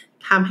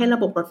ทำให้ระ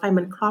บบรถไฟ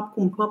มันครอบค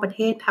ลุมทั่วประเท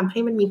ศทำให้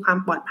มันมีความ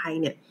ปลอดภัย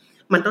เนี่ย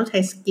มันต้องใช้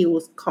สกิล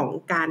ของ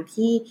การ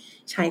ที่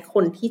ใช้ค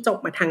นที่จบ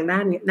มาทางด้า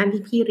นเนี่ยด้าน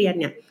ที่พี่เรียน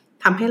เนี่ย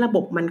ทำให้ระบ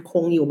บมันค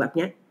งอยู่แบบเ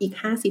นี้ยอีก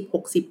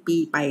 50-60 ปี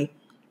ไป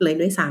เลย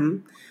ด้วยซ้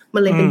ำมั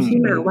นเลยเป็นที่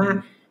มาว่า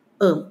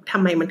ทำ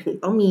ไมมันถึง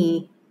ต้องมี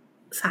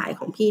สายข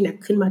องพี่เนี่ย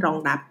ขึ้นมารอง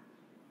รับ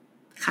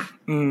ค่ะ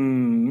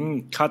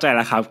เข้าใจแ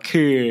ล้วครับ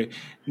คือ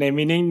ใน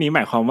มินิ่งนี้ห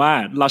มายความว่า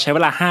เราใช้เว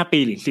ลา5ปี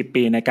หรือ10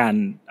ปีในการ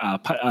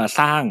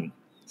สร้าง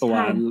ตัว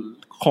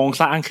โครง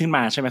สร้างขึ้นม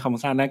าใช่ไหมโครง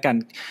สร้างด้านการ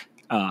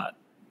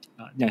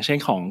อย่างเช่น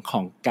ขอ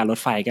งการรถ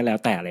ไฟก็แล้ว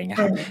แต่อะไรเงี้ย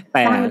ครับแ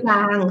ต่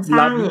เ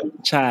รา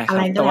ใช่ครั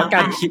บแต่ว่าก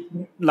ารคิด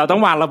เราต้อ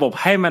งวางระบบ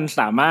ให้มัน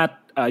สามารถ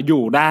อ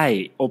ยู่ได้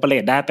โอเปเร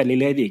ตได้ไปเ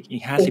รื่อยๆอี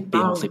ก50ปี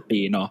60ปี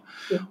เนาะ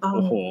โ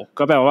อ้โห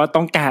ก็แปลว่าต้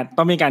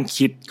องมีการ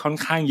คิดค่อน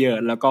ข้างเยอะ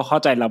แล้วก็เข้า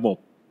ใจระบบ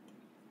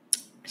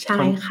ใช่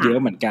ค่ะเยอะ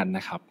เหมือนกันน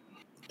ะครับ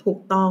ถูก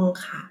ต้อง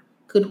ค่ะ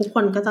คือทุกค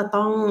นก็จะ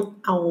ต้อง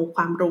เอาค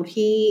วามรู้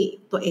ที่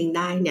ตัวเองไ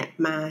ด้เนี่ย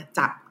มา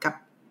จับกับ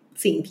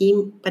สิ่งที่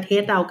ประเท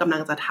ศเรากำลั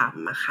งจะท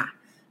ำอะค่ะ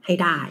ให้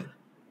ได้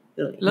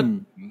เลยแล้ว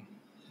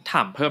ถ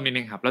ามเพิ่มนิด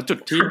นึงครับแล้วจุด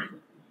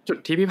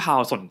ที่พี่พาว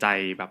สนใจ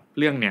แบบ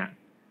เรื่องเนี้ย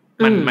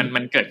มั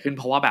นเกิดขึ้นเ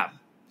พราะว่าแบบ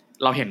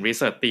เราเห็น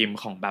research team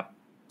ของแบบ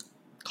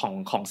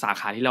ของสา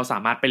ขาที่เราสา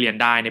มารถไปเรียน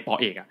ได้ในปอ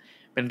เอกอ่ะ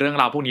เป็นเรื่อง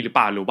ราวพวกนี้หรือเป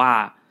ล่าหรือว่า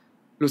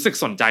รู้สึก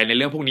สนใจในเ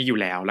รื่องพวกนี้อยู่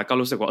แล้วแล้วก็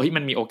รู้สึกว่าเฮ้ย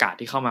มันมีโอกาส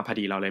ที่เข้ามาพอ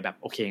ดีเราเลยแบบ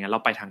โอเคงั้นเร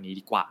าไปทางนี้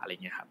ดีกว่าอะไร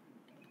เงี้ยครับ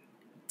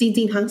จ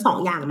ริงๆทั้งสอง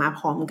อย่างมาพ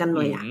ร้อมกันเล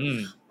ยอ่ะ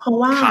เพราะ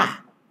ว่า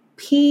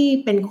พี่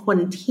เป็นคน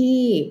ที่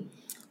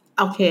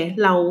โอเค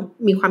เรา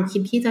มีความคิ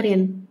ดที่จะเรียน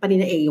ปริญ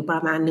ญาเอกอยู่ปร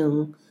ะมาณนึง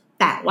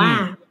แต่ว่า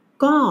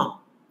ก็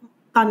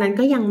ตอนนั้น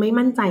ก็ยังไม่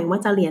มั่นใจว่า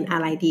จะเรียนอะ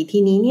ไรดีที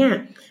นี้เนี่ย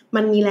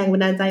มันมีแรงบั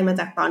นดาลใจมา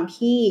จากตอน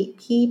ที่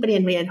พี่ไปเรีย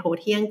นปริญญาโท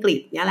ที่อังกฤษ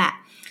เนี่ยแหละ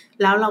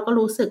แล้วเราก็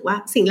รู้สึกว่า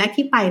สิ่งแรก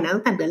ที่ไปนะ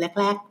ตั้งแต่เดือน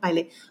แรกๆไปเล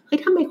ยเฮ้ย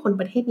ทำไมคน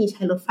ประเทศนี้ใ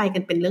ช้รถไฟกั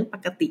นเป็นเรื่องป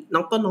กติน้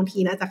องต้นน้องที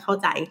น่าจะเข้า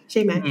ใจใ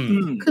ช่ไหม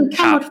คือแ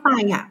ค่รถไฟ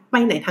อ่ะไป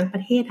ไหนทั้งปร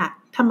ะเทศอ่ะ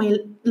ทำไม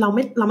เรา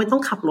ไม่ต้อ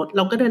งขับรถเ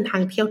ราก็เดินทา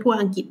งเที่ยวทั่ว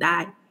อังกฤษได้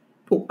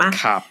ถูกปะ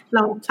เร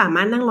าสาม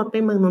ารถนั่งรถไป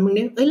เมืองนู้นเมือง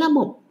นี้ระบ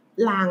บ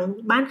ราง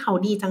บ้านเขา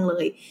ดีจังเล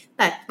ยแ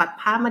ต่ตัด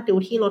ภาพมาดู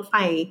ที่รถไฟ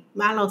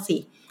บ้านเราสิ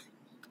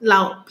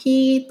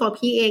ตัว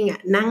พี่เองอ่ะ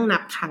นั่งนั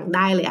บครั้งไ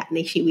ด้เลยอ่ะใน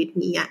ชีวิต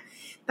นี้อ่ะ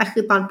แต่คื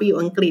อตอนไปอยู่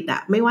อังกฤษอ่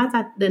ะไม่ว่าจะ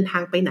เดินทา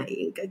งไปไหน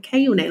แค่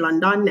อยู่ในลอน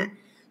ดอนเนี่ย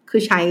คื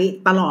อใช้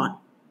ตลอด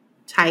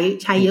ใ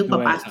ช้เยอะกว่า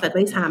บัสแต่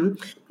ด้วยซ้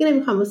ำพี่เลย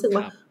มีความรู้สึก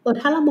ว่า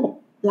ถ้าระบบ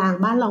ราง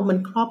บ้านเรามัน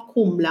ครอบค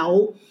ลุมแล้ว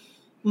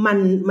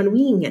มัน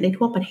วิ่งอย่างเงี้ยใน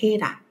ทั่วประเทศ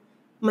อ่ะ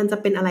มันจะ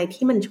เป็นอะไร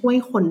ที่มันช่วย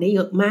คนได้เย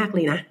อะมากเล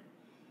ยนะ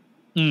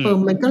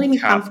มันก็เลยมี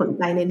ความสนใ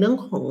จในเรื่อง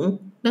ของ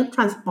เรื่อง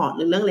transport ห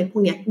รือเรื่องอะไรพว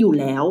กเนี้ยอยู่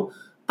แล้ว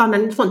ตอนนั้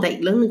นสนใจอี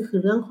กเรื่องนึงคือ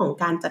เรื่องของ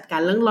การจัดกา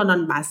รเรื่องลอนดอ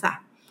นบัสอ่ะ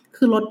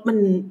คือรถมัน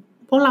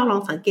พวกเราลอ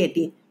งสังเกต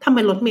ดิทำไม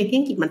รถเมล์ที่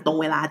อังกฤษมันตรง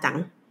เวลาจัง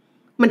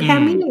มันแทบ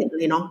ไม่เลท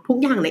เลยเนาะทุก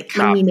อย่างเนี่ย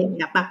มันมีในแ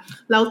อปอะ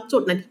แล้วจุ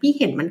ดนั้นที่พี่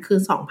เห็นมันคือ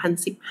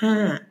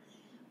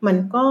2015มัน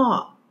ก็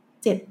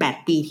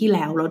 7-8 ปีที่แ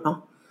ล้วเนาะ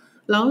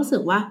แล้วรู้สึ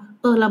กว่า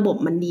ระบบ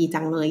มันดีจั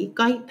งเลย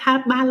ก็ถ้า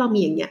บ้านเรา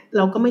มีอย่างเงี้ยเ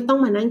ราก็ไม่ต้อง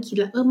มานั่งคิด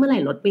แล้วเมื่อไหร่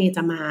รถเมล์จ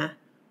ะมา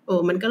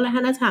มันก็เลย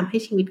น่าจะทำให้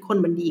ชีวิตคน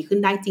มันดีขึ้น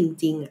ได้จ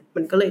ริงๆอ่ะ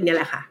มันก็เลยเนี่ยแ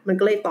หละค่ะมัน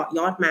ก็เลยต่อย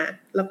อดมา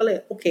แล้วก็เลย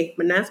โอเค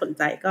มันน่าสนใ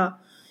จก็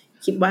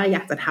คิดว่าอย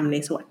ากจะทำใน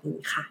ส่วนนี้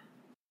ค่ะ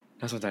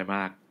น่าสนใจม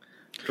าก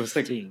รู้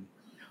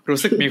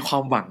สึกมีควา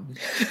มหวัง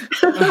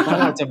ว่า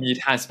เราจะมี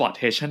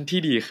transportation ที่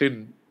ดีขึ้น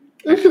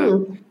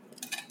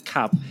ค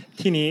รับ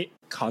ทีนี้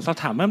ขอสอบ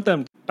ถามเพิ่มเติม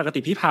ปกติ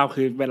พี่พาว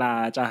คือเวลา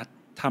จะ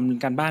ท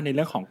ำการบ้านในเ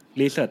รื่องของ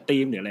research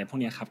team หรืออะไรพวก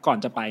นี้ครับก่อน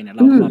จะไปเนี่ยเร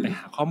าไปห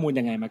าข้อมูล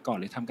ยังไงมาก่อน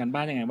หรือทำการบ้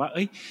านยังไงว่า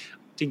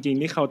จริง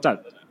ๆนี่เขาจะ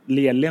เ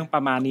รียนเรื่องปร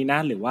ะมาณนี้นะ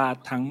หรือว่า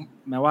ทั้ง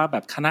แม้ว่าแบ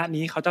บคณะ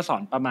นี้เขาจะสอ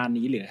นประมาณ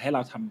นี้หรือให้เร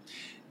าท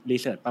ำ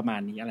research ประมาณ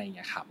นี้อะไรอย่างเ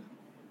งี้ยครับ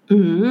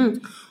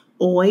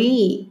โอ้ย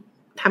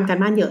ทำการ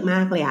บ้านเยอะม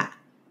ากเลยอะ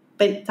เ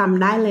ป็นจ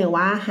ำได้เลย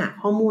ว่าหา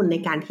ข้อมูลใน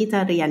การที่จะ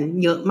เรียน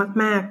เยอะ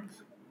มาก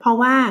ๆเพราะ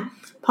ว่า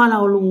พอเรา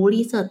รู้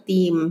research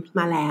team ม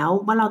าแล้ว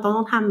ว่าเราต้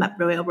องทำแบบ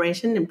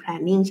operation and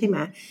planning ใช่ไหม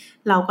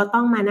เราก็ต้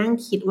องมานั่ง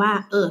คิดว่า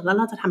แล้วเ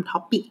ราจะทำ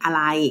topic อะไ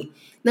ร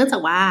เนื่องจา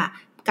กว่า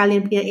การเรีย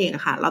นปริญญาเอกอ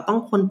ะค่ะเราต้อง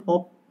ค้นพบ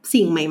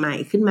สิ่งใหม่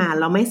ๆขึ้นมา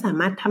เราไม่สา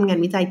มารถทำงาน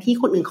วิจัยที่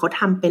คนอื่นเขา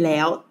ทำไปแล้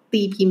ว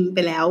ตีพิมพ์ไป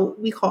แล้ว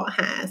วิเคราะห์ห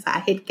าสา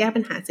เหตุแก้ปั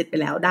ญหาเสร็จไป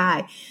แล้วได้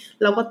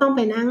เราก็ต้องไป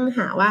นั่งห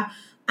าว่า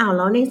แ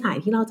ล้วในสาย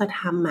ที่เราจะ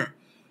ทำอ่ะ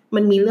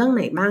มันมีเรื่องไ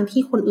หนบ้าง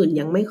ที่คนอื่น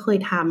ยังไม่เคย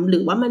ทำหรื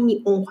อว่ามันมี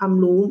องค์ความ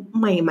รู้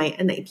ใหม่ๆ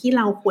อันไหนที่เ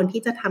ราควร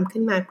ที่จะทำ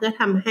ขึ้นมาเพื่อ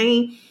ทำให้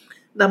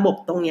ระบบ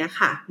ตรงนี้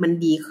ค่ะมัน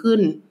ดีขึ้น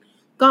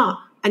ก็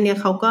อันเนี้ย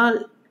เขาก็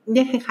เรี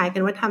ยกคล้ายๆกั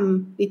นว่าท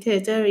ำ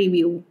literature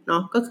review เนา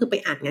ะก็คือไป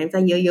อ่านงานวิจั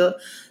ยเยอะ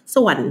ๆ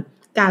ส่วน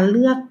การเ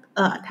ลือก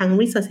ทั้ง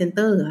research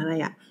center หรืออะไร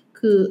อ่ะ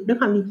คือด้วย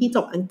ความที่พี่จ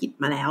บอังกฤษ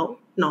มาแล้ว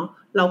เนาะ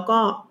เราก็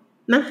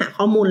นั่งหา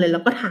ข้อมูลเลยแล้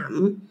วก็ถาม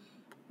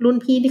รุ่น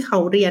พี่ที่เขา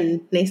เรียน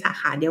ในสา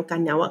ขาเดียวกัน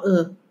เนี่ยว่า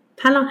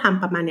ถ้าเราท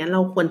ำประมาณนี้เร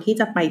าควรที่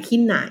จะไปที่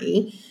ไหน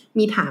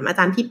มีถามอาจ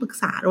ารย์ที่ปรึก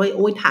ษาด้วย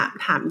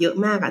ถามเยอะ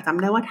มากอะจ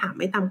ำได้ว่าถาม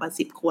ไม่ต่ำกว่า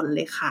10 คนเ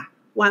ลยค่ะ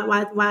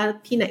ว่า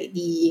ที่ไหน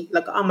ดีแล้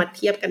วก็เอามาเ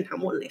ทียบกันทั้ง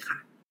หมดเลยค่ะ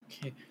โอเค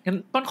งั้น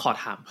ต้นขอ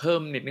ถามเพิ่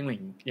มนิดนึง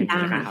อย่าง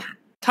นี้นะครับ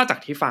ถ้าจาก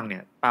ที่ฟังเนี่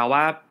ยแปลว่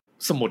า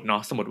สมม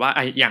ติว่า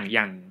อ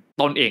ย่าง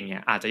ต้นเองเนี่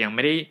ยอาจจะยังไ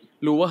ม่ได้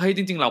รู้ว่าเฮ้ยจ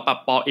ริงๆเราแบบ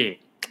ป.เอก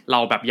เรา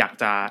แบบอยาก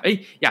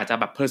จะ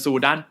แบบ pursue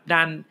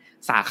ด้าน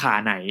สาขา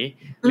ไหน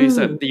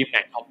research team ไหน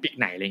topic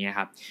ไหนอะไรเงี้ย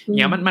ครับเ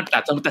งี้ยมันแ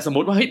ต่สมม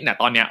ติว่าเฮ้ยเนี่ย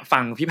ตอนเนี้ยฟั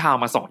งพี่พาว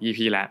มา2 EP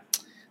แล้ว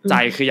ใจ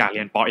คืออยากเ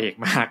รียนป.เอก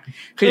มาก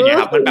คืออย่างเงี้ย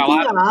ครับมันแปลว่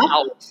าเอ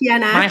าเชียร์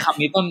นะไม่ครับ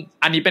นี้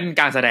อันนี้เป็น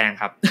การแสดง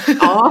ครับ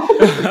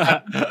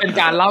เป็น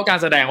การเล่าการ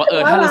แสดงว่า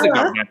ถ้ารู้สึกแ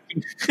บบเนี้ย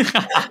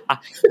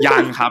ยั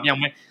งครับยัง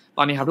ไม่ต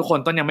อนนี้ครับทุกคน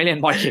ต้นยังไม่เรียน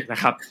ป.เอกน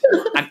ะครับ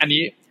อัน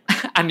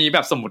นี้แบ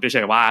บสมมุติเฉ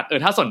ยๆว่า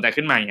ถ้าสนใจ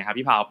ขึ้นมาอย่างเงี้ยครับ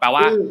พี่พาวแปล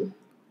ว่า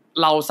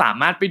เราสา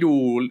มารถไปดู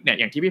เนี่ย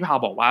อย่างที่พี่พาว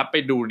บอกว่าไป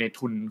ดูใน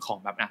ทุนของ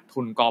แบบทุ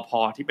นกพ.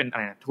ที่เป็นอะไ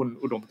รทุน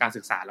อุดมการ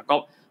ศึกษาแล้วก็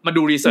มา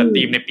ดูรีเสิร์ช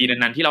ทีมในปี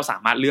นั้นๆที่เราสา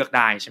มารถเลือกไ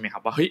ด้ใช่ไหมครั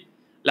บว่าเฮ้ย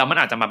แล้วมัน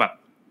อาจจะมาแบบ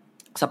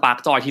สปาร์ค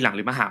จอยทีหลังห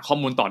รือมาหาข้อ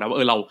มูลต่อได้ว่า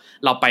เ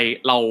รา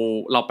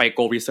ไปโก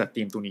รีเสิร์ช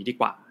ทีมตัวนี้ดี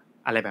กว่า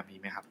อะไรแบบนี้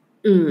ไหมครับ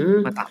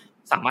มัน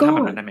สามารถทำแบ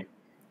บนั้นได้ไหม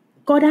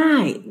ก็ไ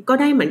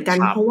ด้เหมือนกัน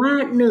เพราะว่า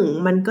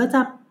1มันก็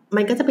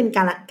จะเป็นก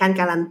าร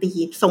การันตี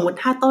สมมติ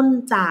ถ้าต้น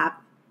จะ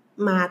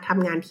มาท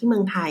ำงานที่เมื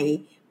องไทย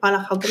พอแล้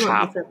วเขากำหนด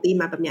รีเสิร์ชทีม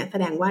มาแบบนี้แส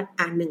ดงว่า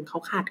1เขา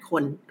ขาดค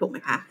นถูกไหม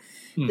คะ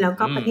แล้ว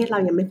ก็ประเทศเรา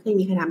ยังไม่เคย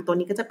มีใครทำตัว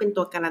นี้ก็จะเป็น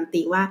ตัวการัน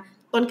ตีว่า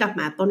ต้นกลับ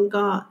มาต้น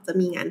ก็จะ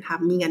มีงานท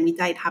ำมีงานวิ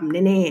จัยทำ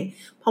แน่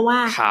ๆเพราะว่า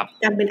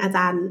การเป็นอาจ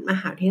ารย์ม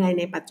หาวิทยาลัย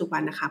ในปัจจุบั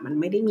นนะคะมัน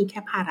ไม่ได้มีแค่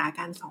ภาระ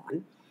การสอน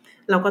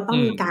เราก็ต้อง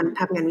มีการ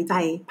ทำงานวิจั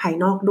ยภาย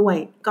นอกด้วย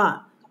ก็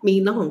มี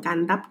เรื่องของการ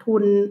รับทุ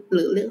นห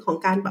รือเรื่องของ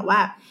การแบบว่า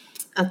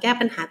แก้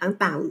ปัญหา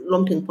ต่างๆรว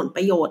มถึงผลป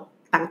ระโยชน์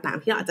ต่าง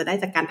ๆที่เราอาจจะได้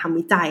จากการทำ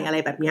วิจัยอะไร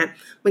แบบนี้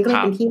มันก็เลย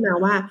เป็นที่มา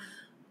ว่า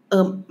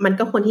มัน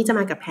ก็ควรที่จะ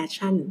มากับ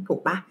passion ถูก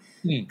ปะ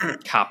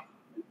ครับ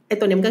ไอ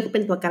ตัวนี้มันก็เ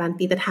ป็นตัวการัน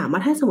ตีแต่ถามว่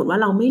าถ้าสมมติว่า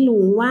เราไม่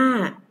รู้ว่า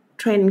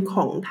เทรนด์ข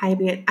องไทยเ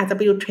ป็นไงอาจจะไ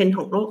ปดูเทรนด์ข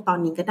องโลกตอน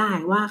นี้ก็ได้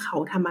ว่าเขา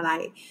ทำอะไร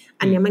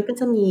อันนี้มันก็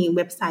จะมีเ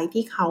ว็บไซต์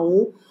ที่เขา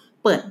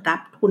เปิดรั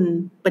บทุน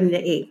ปริญญ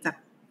าเอกจาก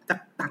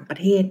ต่างประ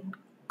เทศ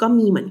ก็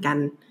มีเหมือนกัน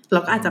เรา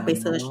ก็อาจจะไป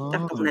เซิร์ชจา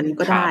กตรงนั้น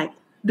ก็ได้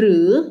หรื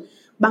อ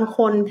บ บางค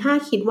นถ้า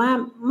คิดว่า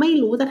ไม่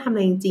รู้จะทำอะไ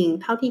รจริง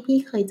ๆเท่าที่พี่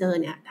เคยจอ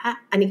เนี่ยถ้า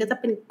อันนี้ก็จะ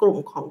เป็นกลุ่ม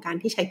ของการ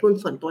ที่ใช้ทุน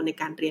ส่วนตัวใน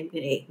การเรียน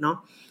เองเนาะ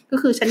ก็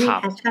คือฉันมี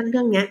แพชชั่นเ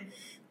รื่องเนี้ย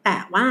แต่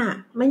ว่า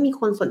ไม่มี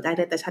คนสนใจเ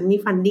ลยแต่ฉันมี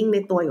ฟันดิ้งใน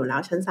ตัวอยู่แล้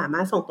วฉันสามา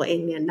รถส่งตัวเอง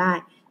เรียนได้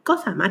ก็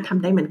สามารถท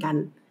ำได้เหมือนกัน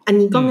อัน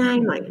นี้ก็ง่าย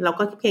หน่อยเรา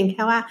ก็เพียงแ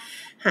ค่ว่า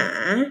หา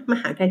ม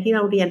หาวิทยาลัยที่เร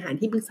าเรียนหา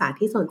ที่ปรึกษา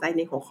ที่สนใจใ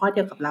นหัวข้อเดี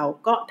ยวกับเรา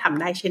ก็ทำ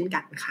ได้เช่นกั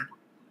นค่ะ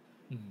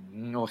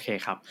โอเค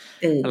ครับ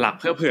หลัก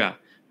เ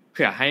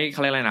ผื่อให้เข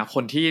าเรียกอะไรนะค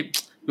นที่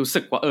รู้สึ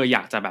กว่าอย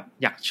ากจะแบบ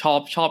อยาก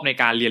ชอบใน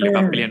การเรียนหรือแบ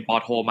บไปเรียนป.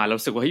โทมาแล้ว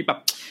รู้สึกว่าเฮ้ยแบบ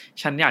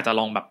ฉันอยากจะ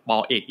ลองแบบป.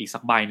เอกอีกสั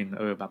กใบนึง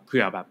แบบเ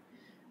ผื่อแบบ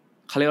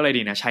เขาเรียกอะไร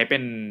ดีนะใช้เป็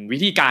นวิ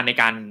ธีการใน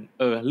การ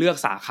เลือก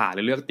สาขาห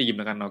รือเลือกธีมแ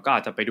ล้วกันเนาะก็อ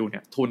าจจะไปดูเนี่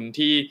ยทุน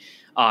ที่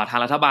ทาง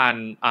รัฐบาล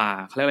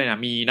เขาเรียกอะไรน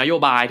ะมีนโย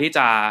บายที่จ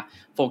ะ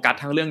โฟกัส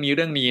ทั้งเรื่อง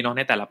นี้เนาะใ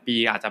นแต่ละปี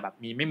อาจจะแบบ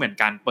มีไม่เหมือน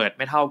กันเปิดไ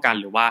ม่เท่ากัน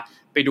หรือว่า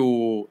ไปดู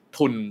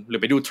ทุนหรือ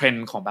ไปดูเทรน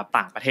ด์ของแบบ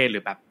ต่างประเทศหรื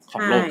อแบบขอ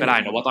งโลกก็ได้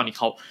นะว่าตอนนี้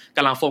เขาก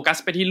ำลังโฟกัส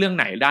ไปที่เรื่อง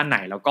ไหนด้านไหน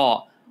แล้วก็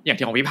อย่าง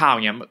ที่ของพี่พาวอ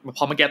ย่างเงี้ยพ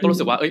อเมื่อกี้ต้องรู้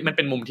สึกว่ามันเ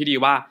ป็นมุมที่ดี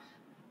ว่า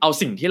เอา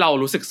สิ่งที่เรา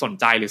รู้สึกสน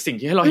ใจหรือสิ่ง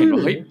ที่ให้เราเห็นว่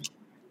าเฮ้ย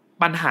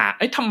ปัญหา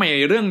ทำไม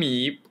เรื่องนี้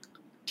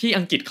ที่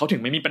อังกฤษเขาถึ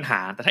งไม่มีปัญหา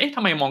แต่ท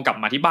ำไมมองกลับ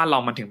มาที่บ้านเรา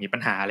มันถึงมีปั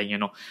ญหาอะไรเงี้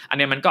ยเนาะอัน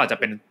นี้มันก็อาจจะ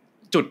เป็น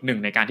จุดหนึ่ง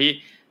ในการที่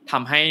ท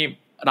ำให้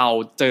เรา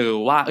เจอ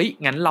ว่า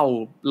งั้นเรา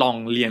ลอง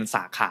เรียนส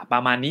าขาปร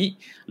ะมาณนี้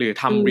หรือ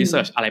ทำรีเสิ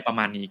ร์ชอะไรประ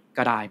มาณนี้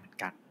ก็ได้เหมือน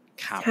กัน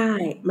ครับใช่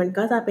มัน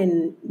ก็จะเป็น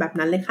แบบ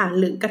นั้นเลยค่ะ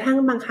หรือกระทั่ง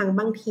บางครั้ง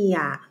บางที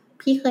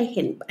พี่เคยเ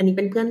ห็นอันนี้เ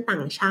ป็นเพื่อนต่า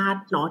งชาติ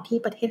เนาะที่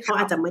ประเทศเขา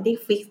อาจจะไม่ได้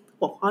ฟิก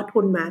หัวข้อทุ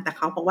นมาแต่เ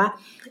ขาบอกว่า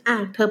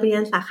เธอไปเรี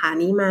ยนสาขา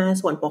นี้มา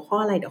ส่วนหัวข้อ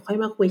อะไรเดี๋ยวค่อย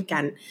มาคุยกั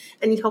น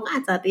อันนี้เขาก็อ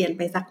าจจะเรียนไ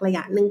ปสักระย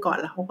ะนึงก่อน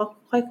แล้วเขาก็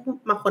ค่อย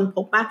มาค้นพ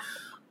บว่า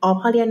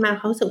พอเรียนมาเ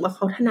ขารู้สึกว่าเข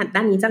าถนัดด้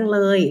านนี้จังเล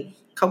ย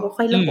เขาก็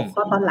ค่อยเลือกหัวข้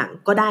อตอนหลัง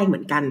ก็ได้เหมื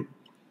อนกัน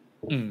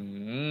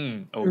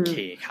โอเค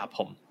ครับผ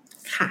ม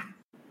ค่ะ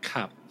ค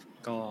รับ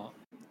ก็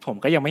ผม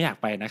ก็ยังไม่อยาก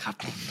ไปนะครับ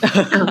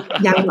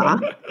ยังเหรอ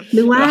ห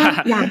รือว่า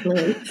อยากเล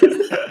ย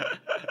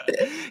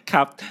ค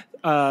รับ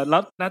แล้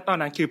วณตอน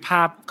นั้นคือภ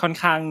าพค่อน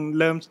ข้าง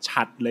เริ่ม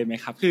ชัดเลยไหม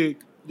ครับคือ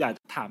อยาก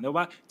ถามด้วย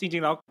ว่าจริ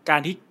งๆแล้วกา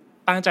รที่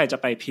ตั้งใจจะ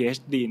ไป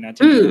PhD นะจ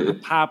ริง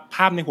ๆภ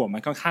าพในหัวมั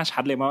นค่อนข้างชั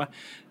ดเลยว่า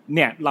เ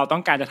นี่ยเราต้อ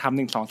งการจะทำ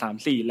1 2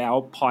 3 4แล้ว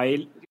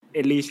point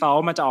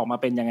result มันจะออกมา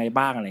เป็นยังไง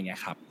บ้างอะไรเงี้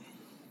ยครับ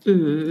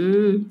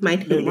หมาย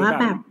ถึงว่า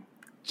แบบ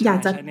อยาก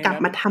จะกลับ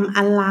มาทำอ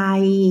ะไร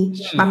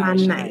ประมาณ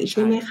ไหนใ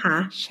ช่ไหมคะ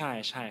ใช่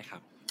ใช่ครั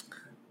บ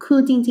คือ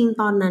จริง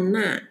ๆตอนนั้น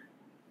น่ะ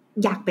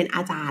อยากเป็นอ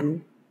าจารย์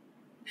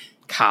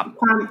ครับ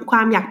คว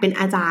ามอยากเป็น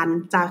อาจารย์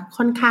จะ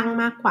ค่อนข้าง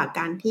มากกว่าก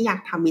ารที่อยาก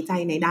ทำวิจั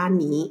ยในด้าน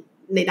นี้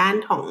ในด้าน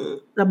ของ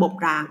ระบบ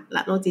รางแล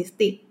ะโลจิส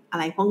ติกอะ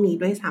ไรพวกนี้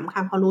ด้วยซ้ำค่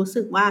ะเพราะรู้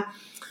สึกว่า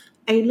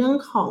ไอ้เรื่อง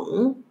ของ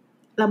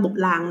ระบบ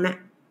รางน่ะ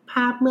ภ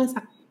าพเมื่อ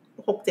สัก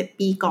 6-7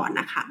 ปีก่อน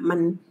นะคะ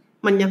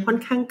มันยังค่อน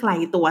ข้างไกล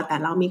ตัวแต่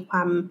เรามีคว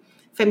าม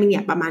เฟมิเนี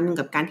ยประมาณนึง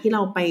กับการที่เร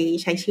าไป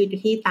ใช้ชีวิต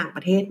ที่ต่างป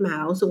ระเทศมา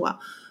รู้สึกว่า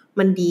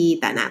มันดี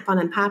แต่นะตอน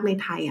นั้นภาพใน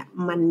ไทย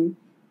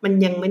มัน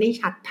ยังไม่ได้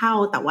ชัดเท่า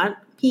แต่ว่า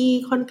พี่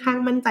ค่อนข้าง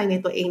มั่นใจใน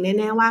ตัวเอง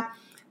แน่ๆว่า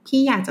พี่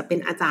อยากจะเป็น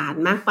อาจาร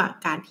ย์มากกว่า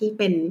การที่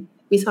เป็น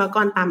วิศวก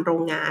รตามโร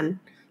งงาน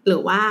หรื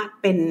อว่า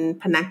เป็น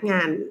พนักง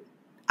าน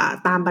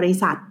ตามบริ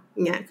ษัท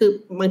เนี่ยคือ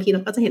บางทีเร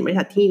าก็จะเห็นบริ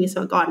ษัทที่มีวิศ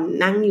วกร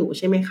นั่งอยู่ใ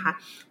ช่ไหมคะ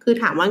คือ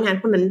ถามว่างาน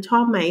พวกนั้นชอ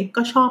บไหม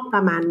ก็ชอบปร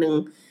ะมาณนึง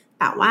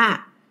แต่ว่า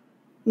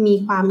มี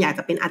ความอยากจ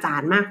ะเป็นอาจา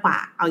รย์มากกว่า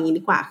เอาอย่างนี้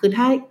ดีกว่าคือ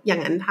ถ้าอย่า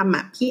งนั้นท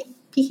ำ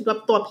พี่คิดว่า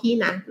ตัวพี่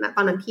นะต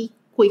อนนั้นพี่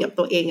คุยกับ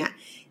ตัวเอง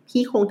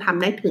พี่คงท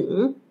ำได้ถึง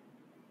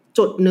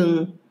จุดหนึ่ง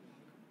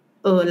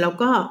แล้ว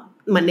ก็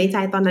เหมือนในใจ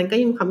ตอนนั้นก็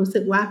ยังมีความรู้สึ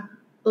กว่า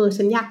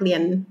ฉันอยากเรีย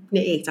นใน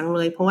เอกจังเล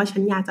ยเพราะว่าฉั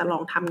นอยากจะลอ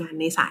งทำงาน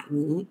ในสาย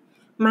นี้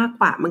มาก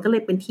กว่ามันก็เล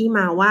ยเป็นที่ม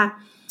าว่า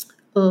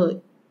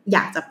อย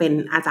ากจะเป็น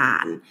อาจา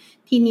รย์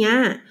ทีเนี้ย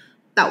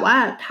แต่ว่า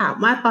ถาม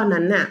ว่าตอน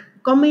นั้นน่ะ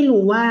ก็ไม่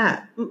รู้ว่า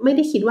ไม่ไ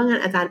ด้คิดว่างาน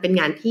อาจารย์เป็น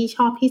งานที่ช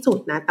อบที่สุด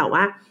นะแต่ว่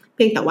าเ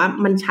พียงแต่ว่า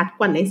มันชัด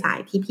กว่าในสาย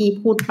ที่พี่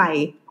พูดไป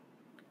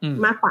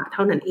มากกว่าเท่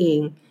านั้นเอง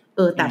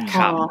แต่พ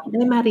อไ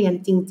ด้มาเรียน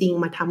จริง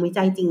ๆมาทำวิ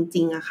จัยจ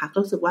ริงๆอะค่ะ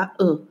รู้สึกว่า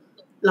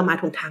เรามา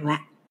ถูกทางแล้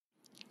ว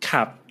ค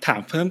รับถา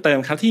มเพิ่มเติม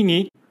ครับที่นี้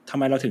ทำ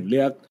ไมเราถึงเลื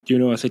อก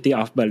University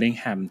of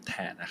Birmingham แท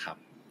นนะครับ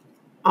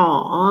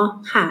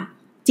ค่ะ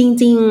จ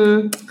ริง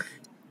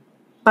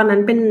ๆตอนนั้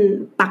นเป็น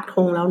ปักธ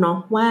งแล้วเนาะ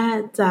ว่า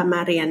จะมา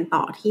เรียน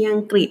ต่อที่อั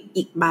งกฤษ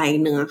อีกใบ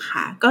หนึ่ง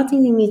ค่ะก็จ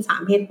ริงๆมี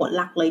3เหตุผล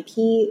หลักเลย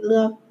ที่เลื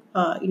อก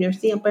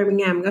University of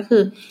Birmingham ก็คื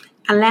อ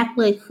อันแรก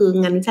เลยคือ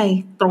งานวิจัย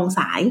ตรงส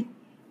าย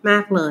มา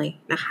กเลย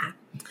นะคะ2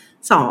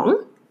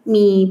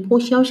มีผู้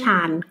เชี่ยวชา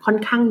ญค่อน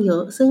ข้างเยอ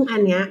ะซึ่งอั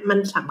นเนี้ยมัน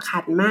สำคั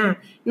ญมาก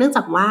เนื่องจ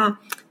ากว่า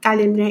การเ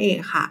รียนปริญญาเอก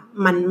ค่ะ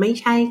มันไม่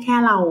ใช่แค่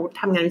เรา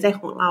ทำงานวิจัย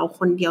ของเราค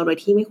นเดียวโดย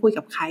ที่ไม่คุย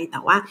กับใครแต่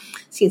ว่า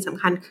สิ่งสำ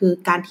คัญคือ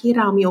การที่เ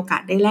รามีโอกา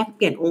สได้แลกเป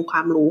ลี่ยนองค์คว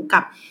ามรู้กั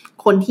บ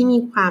คนที่มี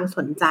ความส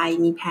นใจ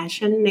มี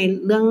passion ใน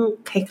เรื่อง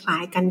คล้า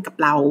ยๆกันกับ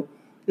เรา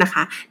นะค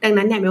ะดัง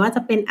นั้นเนี่ยไม่ว่าจ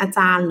ะเป็นอาจ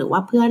ารย์หรือว่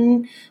าเพื่อน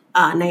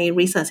ใน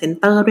research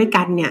center ด้วย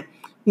กันเนี่ย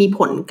มีผ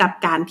ลกับ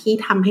การที่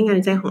ทำให้งาน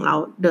วิจัยของเรา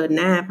เดิน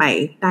หน้าไป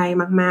ได้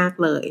มาก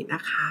ๆเลยน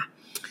ะคะ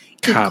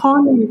อีกข้อ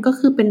นึงก็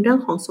คือเป็นเรื่อง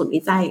ของศูนย์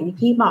วิจัยอย่างที่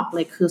พี่บอกเล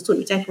ยคือศูนย์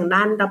วิจัยทางด้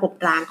านระบบ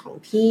รางของ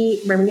ที่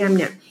เบอร์มิงแฮม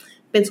เนี่ย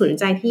เป็นศูนย์วิ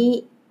จัยที่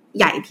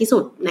ใหญ่ที่สุ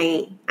ดใน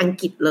อัง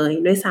กฤษเลย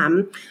ด้วยซ้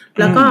ำ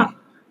แล้วก็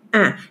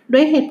ด้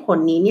วยเหตุผล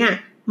นี้เนี่ย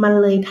มัน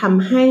เลยท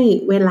ำให้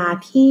เวลา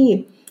ที่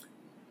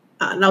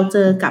เราเจ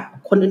อกับ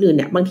คนอื่นๆเ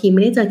นี่ยบางทีไ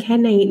ม่ได้เจอแค่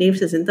ใน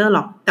research center หร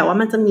อกแต่ว่า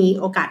มันจะมี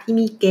โอกาสที่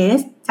มีเกส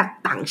จาก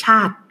ต่างชา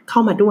ติเข้า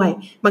มาด้วย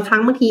บางครั้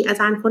งบางทีอา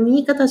จารย์คนนี้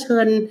ก็จะเชิ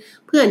ญ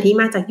เพื่อนที่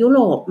มาจากยุโร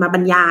ปมาบร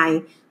รยาย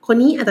คน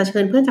นี้อาจจะเชิ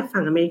ญเพื่อนจาก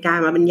ฝั่งอเมริกา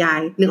มาบรรยาย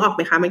นึกออกไห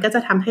มคะมันก็จะ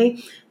ทำให้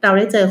เราไ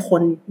ด้เจอค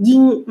นยิ่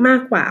งมา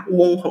กกว่า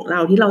วงของเรา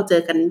ที่เราเจ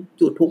อกันอ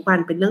ยู่ทุกวัน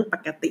เป็นเรื่องป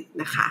กติ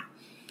นะคะ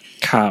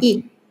ครับอีก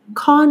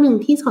ข้อหนึ่ง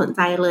ที่สนใ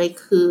จเลย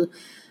คือ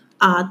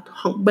ข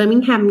องเบอร์มิ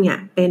งแฮมเนี่ย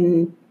เป็น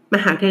ม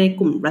หาวิทยาลัย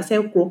กลุ่ม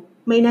Russell Group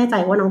ไม่แน่ใจ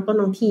ว่าน้องต้น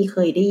น้องทีเค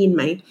ยได้ยินไ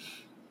หม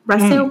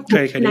Russell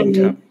Group เคยได้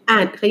ยินครับ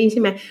เคยได้ยินใ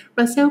ช่ไหม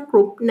Russell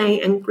Group ใน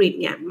อังกฤษ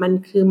เนี่ยมัน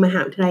คือมหา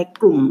วิทยาลัย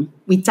กลุ่ม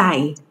วิจัย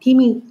ที่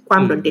มีควา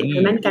มโดดเด่นท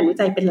างด้านการวิ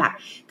จัยเป็นหลัก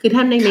คือถ้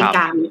าในอเมริก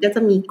ามันก็จ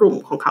ะมีกลุ่ม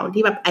ของเขา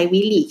ที่แบบ Ivy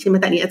League ใช่ไหม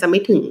แต่อันนี้อาจจะไม่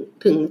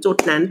ถึงจุด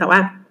นั้นแต่ว่า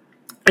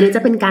อันนี้จ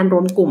ะเป็นการร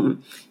วมกลุ่ม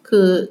คื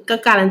อก็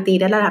การันตี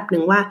ได้ระดับห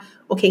นึ่งว่า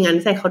โอเคงาน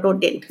วิจัยเขาโดด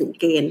เด่นถึง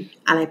เกณฑ์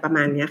อะไรประม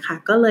าณนี้ค่ะ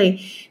ก็เลย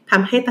ท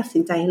ำให้ตัดสิ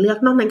นใจเลือก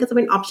นอกนั้นก็จะเ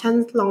ป็นออปชั่น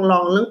ล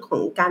องเรื่องขอ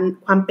งการ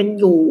ความเป็น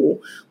อยู่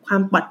ควา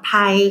มปลอด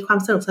ภัยความ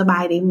สะดวกสบา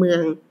ยในเมือ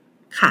ง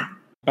ค่ะ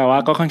แปลว่า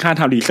ก็ค่อนข้าง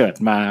ทำรีเสิร์ช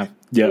มา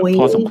เยอะ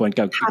พอสมควร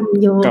กั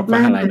บม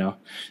หาลัยเนาะ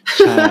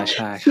ใช่ใ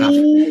ช่ครับ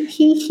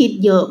ที่คิด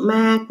เยอะม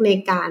ากใน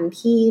การ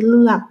ที่เ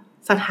ลือก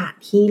สถาน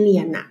ที่เรี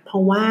ยนอะเพรา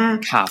ะว่า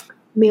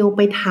เมลไ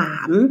ปถา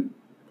ม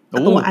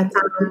ตัวอาจ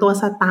ารย์ตัว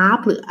สตาฟ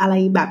หรืออะไร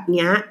แบบเ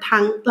นี้ย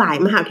ทั้งหลาย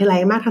มหาวิทยาลัย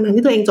มากทั้ง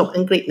ที่ตัวเองจบ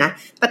อังกฤษนะ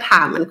แต่ถ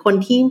ามเหมือนคน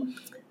ที่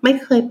ไม่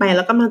เคยไปแ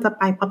ล้วก็มันจะ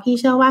ไปเพราะพี่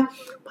เชื่อว่า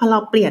พอเรา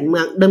เปลี่ยนเมื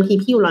องเดิมที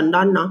พี่อยู่ลอนด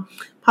อนเนาะ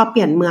พอเป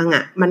ลี่ยนเมือง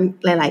อ่ะมัน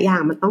หลายๆอย่า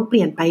งมันต้องเป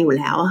ลี่ยนไปอยู่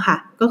แล้วค่ะ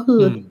ก็คื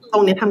อตร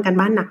งนี้ทำกัน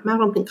บ้านหนักมาก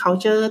รวมถึง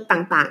culture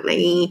ต่างๆ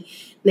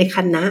ในค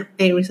ณะใ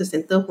น research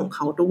center ของเข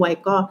าด้วย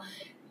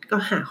ก็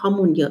หาข้อ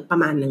มูลเยอะประ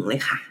มาณหนึ่งเล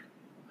ยค่ะ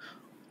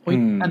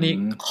อันนี้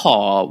ขอ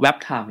แว็บ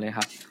ถามเลยค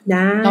รับ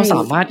เราส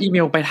ามารถอีเม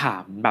ลไปถา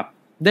มแบบ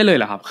ได้เลยเ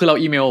หรอครับคือเรา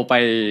อีเมลไป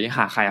ห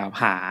าใครครับ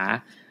หา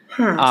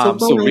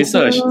ศูนย์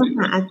research ห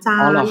าอาจา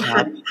รย์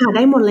หาไ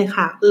ด้หมดเลย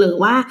ค่ะหรือ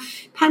ว่า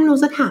ถ้ารู้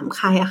จะถามใ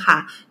ครอะค่ะ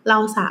เรา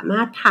สามา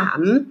รถถาม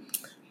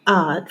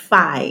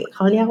ฝ่ายเข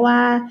าเรียกว่า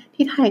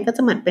ที่ไทยก็จ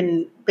ะเหมือนเ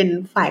ป็น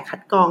ฝ่ายคั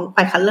ดกรอง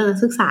ฝ่ายคัดเลือกนัก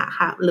ศึกษา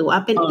ค่ะหรือว่า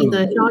เป็น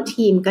international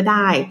team ก็ไ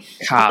ด้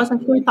ก็จะ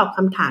ช่วยตอบค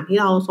ำถามที่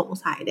เราสง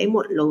สัยได้หม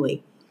ดเลย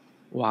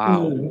ว้า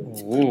ว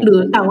หรือ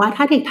แต่ว่า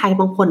ถ้าเด็กไทย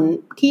บางคน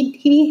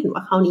ที่เห็นว่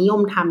าเขานิย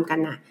มทำกัน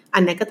น่ะอั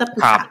นนั้นก็จะป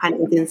รึกษาผ่านเ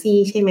อเจนซี่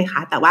ใช่ไหมค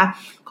ะแต่ว่า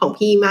ของ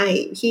พี่ไม่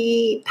พี่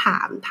ถา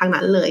มทาง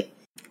นั้นเลย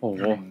โอ้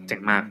เจ๋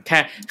งมากแ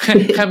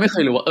ค่ไม่เค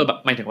ยรู้ว่าแบบ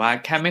หมายถึงว่า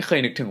แค่ไม่เคย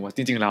นึกถึงว่าจ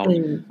ริงๆ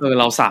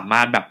เราสาม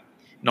ารถแบบ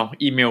เนาะ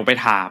อีเมลไป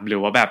ถามหรื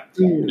อว่าแบบ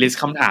ลิสต์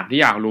คำถามที่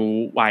อยากรู้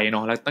ไว้เน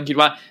าะแล้วต้องคิด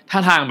ว่าถ้า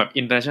ทางแบบ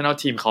international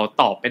team เขา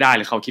ตอบไม่ได้ห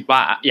รือเขาคิดว่า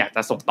อยากจ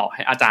ะส่งต่อใ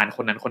ห้อาจารย์ค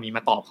นนั้นคนนี้ม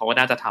าตอบเขาก็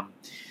น่าจะท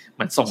ำเห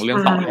มือนส่งเรื่อง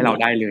ต่อให้เรา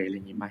ได้เลยอะไรอ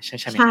ย่างงี้มั้ยใช่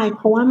ไหมใช่เ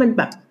พราะว่ามัน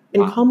แบบเป็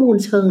นข้อมูล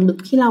เชิงลึก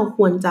ที่เราค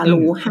วรจะ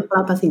รู้หากเร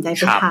าตัดสินใจไ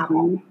ปท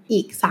ำอี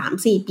ก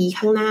 3-4 ปี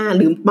ข้างหน้าห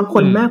รือบางค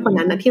นมากกว่า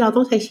นั้นนะที่เราต้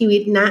องใช้ชีวิ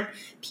ตนะ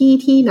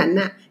ที่นั้น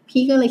น่ะ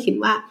พี่ก็เลยคิด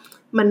ว่า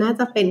มันน่า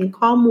จะเป็น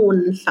ข้อมูล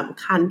ส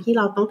ำคัญที่เ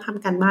ราต้องท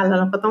ำกันบ้านแล้ว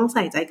เราก็ต้องใ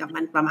ส่ใจกับมั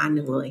นประมาณห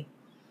นึ่งเลย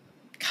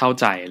เข้า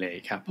ใจเลย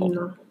ครับผม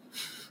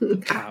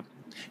ครับ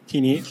ที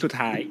นี้สุด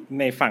ท้าย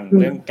ในฝั่งเ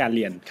รื่องการเ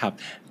รียนครับ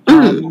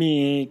มี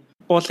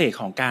โปรเซส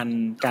ของ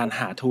การ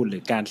หาทุนหรื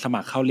อการส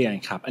มัครเข้าเรียน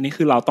ครับอันนี้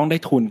คือเราต้องได้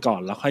ทุนก่อ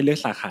นแล้วค่อยเลือก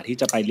สาขาที่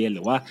จะไปเรียนห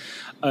รือว่า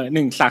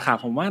1สาขา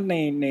ผมว่า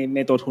ใน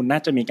ตัวทุนน่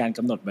าจะมีการก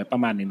ำหนดไว้ปร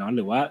ะมาณนึงเนาะห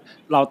รือว่า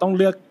เราต้อง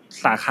เลือก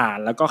สาขา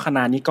แล้วก็คณ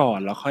ะนี้ก่อน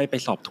แล้วค่อยไป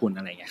สอบทุนอ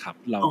ะไรอย่างเงี้ยครับ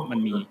มัน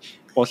มี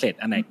โปรเซส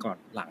อันไหนก่อน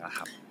หลังอะค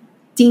รับ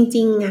จ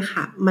ริงๆอะ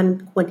ค่ะมัน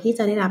ควรที่จ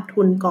ะได้รับ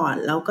ทุนก่อน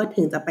แล้วก็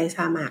ถึงจะไปส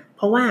มัครเ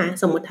พราะว่า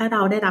สมมุติถ้าเร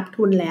าได้รับ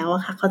ทุนแล้วอ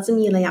ะค่ะเขาจะ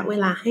มีระยะเว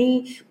ลาให้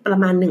ประ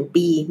มาณ1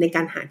ปีในก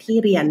ารหาที่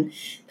เรียน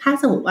ถ้า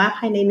สมมติว่าภ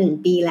ายใน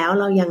1ปีแล้ว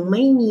เรายังไ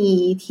ม่มี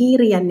ที่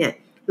เรียนเนี่ย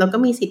เราก็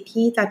มีสิทธิ์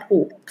ที่จะถู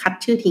กคัด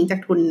ชื่อทิ้งจาก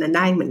ทุนนั้นไ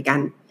ด้เหมือนกั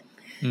น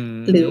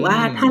หรือว่า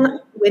ถ้า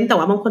เว้นแต่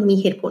ว่าบางคนมี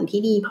เหตุผล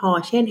ที่ดีพอ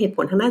เช่นเหตุผ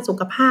ลทางด้านสุ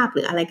ขภาพห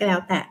รืออะไรก็แล้ว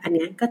แต่อัน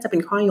นี้ก็จะเป็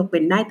นข้อยกเ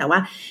ว้นได้แต่ว่า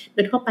โด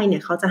ยทั่วไปเนี่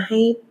ยเขาจะให้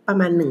ประ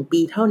มาณ1ปี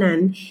เท่านั้น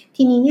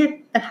ทีนี้เนี่ย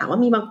แต่ถามว่า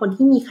มีบางคน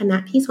ที่มีคณะ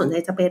ที่สนใจ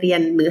จะไปเรีย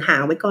นหรือหา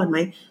ไว้ก่อนไหม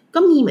ก็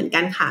มีเหมือนกั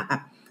นค่ะแบ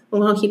บบา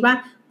งคนคิดว่า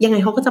ยังไง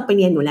เขาก็จะไปเ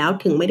รียนอยู่แล้ว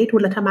ถึงไม่ได้ทุ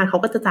นรัฐบาลเขา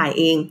ก็จะจ่าย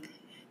เอง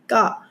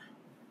ก็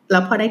แล้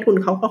วพอได้ทุน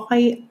เขาก็ค่อ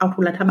ยเอาทุ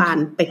นรัฐบาล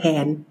ไปแท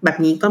นแบบ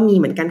นี้ก็มี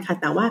เหมือนกันค่ะ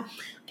แต่ว่า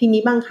ที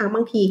นี้บางครั้งบ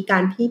างทีกา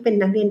รที่เป็น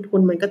นักเรียนทุ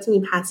นมันก็จะมี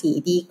ภาษี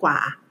ดีกว่า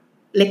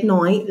เล็ก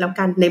น้อยแล้ว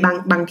กันใน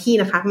บางที่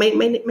นะคะไ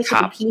ม่ใช่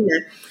ทุกที่น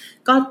ะ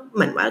ก็เห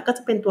มือนว่าก็จ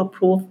ะเป็นตัว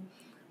proof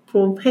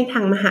ให้ทา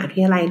งมหาวิท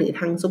ยาลัยหรือ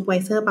ทางซุปเว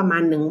เซอร์ประมา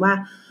ณนึงว่า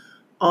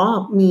อ๋อ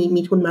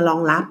มีทุนมารอ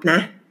งรับนะ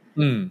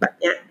แบบ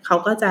เนี้ยเขา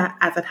ก็จะ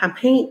อาจจะทำ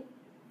ให้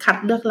คัด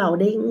เลือกเรา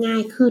ได้ง่า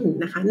ยขึ้น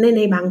นะคะใ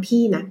นบาง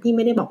ที่นะพี่ไ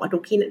ม่ได้บอกว่าทุ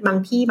กที่บาง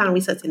ที่บาง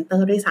research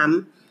center ด้วยซ้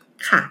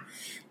ำค่ะ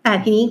แต่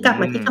ทีนี้กลับ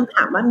มาที่คำถ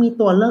ามว่ามี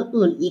ตัวเลือก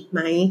อื่นอีกไห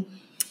ม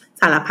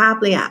สารภาพ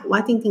เลยอะว่า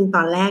จริงๆต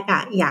อนแรกอ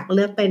ะอยากเ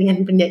ลือกไปเรียน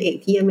ปริญญาเอก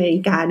ที่อเมริ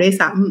กาด้วย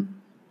ซ้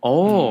ำโอ้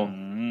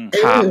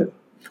ครับ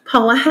เพรา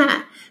ะ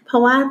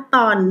ว่าต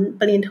อน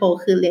ปริญญาโท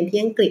คือเรียนที่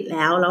อังกฤษแ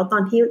ล้วตอ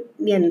นที่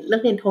เรียน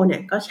เรียนโทเนี่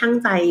ยก็ชั่ง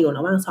ใจอยู่ร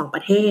ะหว่าง2ป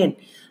ระเทศ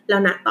แล้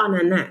วณตอน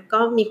นั้นน่ะก็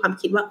มีความ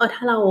คิดว่าถ้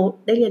าเรา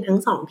ได้เรียนทั้ง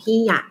2ที่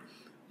อ่ะ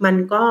มัน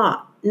ก็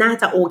น่า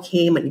จะโอเค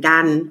เหมือนกั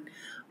น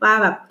ว่า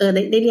แบบ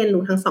ได้เรียน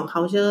รู้ทั้ง2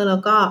 culture แล้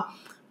วก็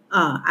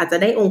อาจจะ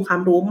ได้องค์ควา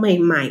มรู้ใ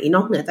หม่ๆน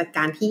อกเหนือจากก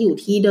ารที่อยู่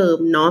ที่เดิม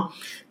เนาะ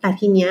แต่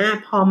ทีเนี้ย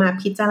พอมา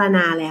พิจารณ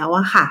าแล้วอ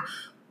ะค่ะ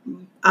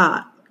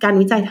การ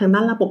วิจัยทางด้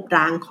านระบบร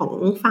างของ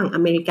ฝั่งอ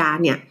เมริกา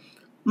เนี่ย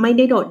ไม่ไ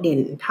ด้โดดเด่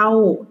นเท่า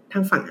ทา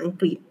งฝั่งอัง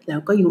กฤษแล้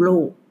วก็ยุโร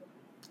ป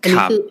อัน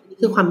นี้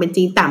คือความเป็นจ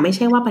ริงแต่ไม่ใ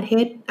ช่ว่าประเท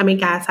ศอเมริ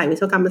กาสายวิ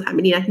ศวกรรมศาสตร์ไ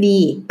ม่ดีนักดี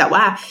แต่ว่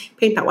าเ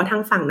พียงแต่ว่าทา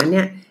งฝั่งนั้นเ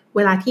นี่ยเว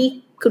ลาที่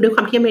คือด้วยค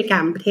วามที่อเมริกา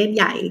เป็นประเทศใ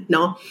หญ่เน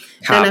าะ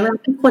ดังนั้นเวลา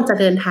ที่คนจะ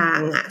เดินทาง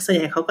อ่ะส่วนใ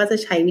หญ่เขาก็จะ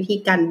ใช้วิธี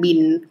การบิน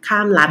ข้า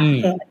มรัฐ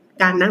แทน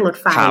การนั่งรถ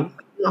ไฟ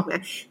ออกไหม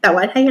แต่ว่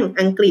าถ้าอย่าง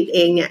อังกฤษเอ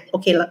งเนี่ยโอ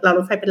เคเราร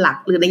ถไฟเป็นหลัก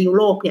หรือในยุ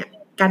โรปเนี่ย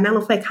การนั่งร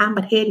ถไฟข้ามป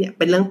ระเทศเนี่ยเ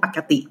ป็นเรื่องปก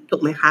ติถู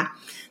กไหมคะ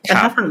แต่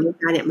ถ้าฝั่งอเมริ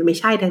กาเนี่ยมันไม่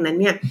ใช่ดังนั้น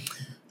เนี่ย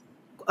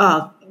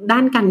ด้า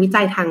นการวิ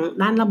จัยทาง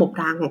ด้านระบบ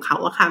รางของเขา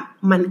อะค่ะ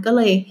มันก็เ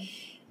ลย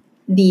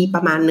ดีป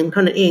ระมาณนึงเท่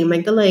านั้นเองมั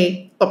นก็เลย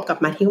ตบกลับ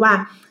มาที่ว่า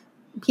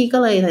พี่ก็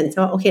เลยตัดสินใจ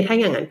ว่าโอเคถ้า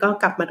อย่างนั้นก็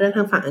กลับมาเลือกท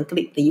างฝั่งอังก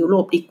ฤษหรือยุโร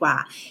ปดีกว่า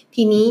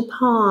ทีนี้พ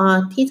อ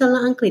ที่จะเลื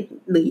อกอังกฤษ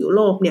หรือยุโ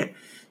รปเนี่ย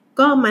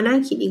ก็มานั่ง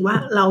คิดอีกว่า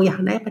เราอยา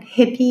กได้ประเท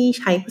ศที่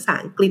ใช้ภาษา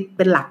อังกฤษเ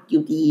ป็นหลักอ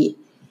ยู่ดี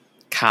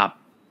ครับ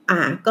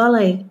ก็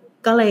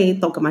เลย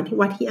ตกกลับมาที่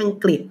ว่าที่อัง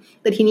กฤษ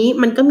แต่ทีนี้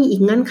มันก็มีอี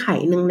กเงื่อนไข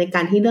นึงในก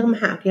ารที่เลือกม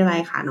หาวิทยาลัย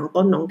ค่ะน้อง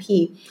ต้นน้องที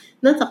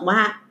เนื่องจากว่า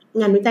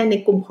งานวิจัยใน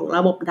กลุ่มของร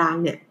ะบบราง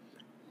เนี่ย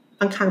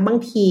บางครั้งบาง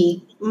ที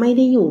ไม่ไ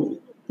ด้อยู่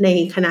ใน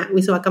คณะ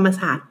วิศวกรรม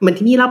ศาสตร์เหมือน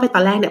ที่พี่เล่าไปต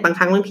อนแรกเนี่ยบางค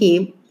รั้งบางที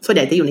ส่วนให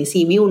ญ่จะอยู่ใน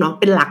ซีวิลเนาะ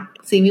เป็นหลัก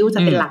ซีวิลจ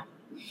ะเป็นหลัก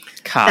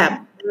แต่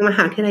มห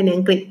าวิทยาลัยใน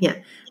อังกฤษเนี่ย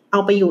เอา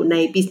ไปอยู่ใน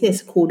business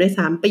school ด้วย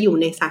ซ้ำไปอยู่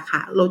ในสาขา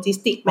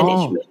logistics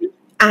management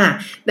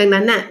ดัง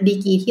นั้นน่ะดี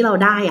กรีที่เรา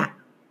ได้อ่ะ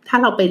ถ้า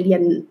เราไปเรีย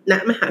นณ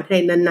มหาวิทยาลั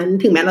ยนั้น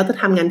ๆถึงแม้เราจะ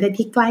ทำงาน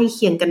ที่ใกล้เ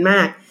คียงกันม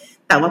าก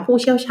แต่ว่าผู้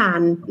เชี่ยวชาญ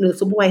หรือ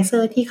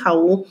supervisor ที่เข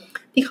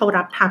า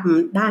รับท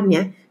ำด้านเ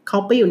นี้ยเขา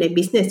ไปอยู่ใน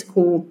business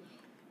school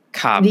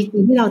ดีกรี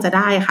ที่เราจะไ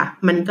ด้ค่ะ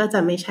มันก็จะ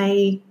ไม่ใช่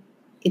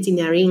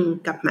engineering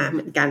กลับมาเห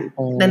มือนกัน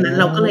ดังนั้น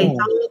เราก็เลย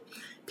ต้อง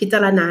พิจา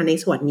รณาใน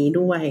ส่วนนี้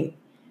ด้วย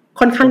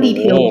ค่อนข้างดี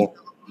เทล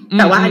แ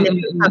ต่ว่าอันนี้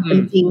คือความเป็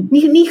นจริง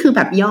นี่คือแ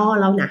บบย่อ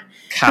แล้วนะ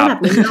ถ้าแบบ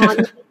ไม่ย่อ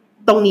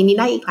ตรงนี้นี่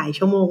ได้อีกหลาย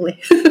ชั่วโมงเลย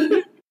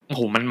โอ้โ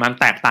หมัน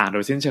แตกต่างโด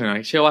ยสิ้นเชิง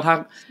เชื่อว่าถ้า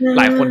ห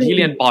ลายคนที่เ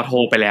รียนป.โท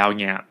ไปแล้ว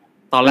เงี้ย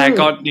ตอนแรก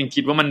ก็ยัง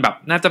คิดว่ามันแบบ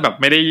น่าจะแบบ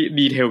ไม่ได้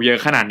ดีเทลเยอะ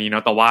ขนาดนี้เนา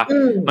ะแต่ว่า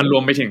มันรว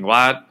มไปถึงว่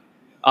า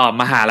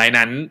มหาลัย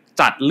นั้น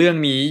จัดเรื่อง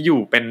นี้อยู่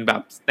เป็นแบ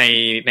บ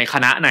ในค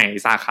ณะไหน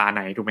สาขาไห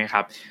นถูกไหมค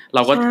รับเร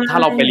าก็ถ้า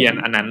เราไปเรียน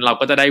อันนั้นเรา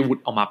ก็จะได้วุ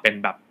ฒิออกมาเป็น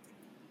แบบ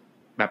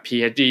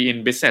PhD in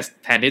business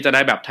แทนที่จะไ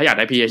ด้แบบถ้าอยากไ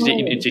ด้ PhD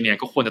in engineer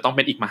ก็ควรจะต้องเ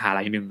ป็นอีกมหา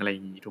ลัยนึงอะไรอ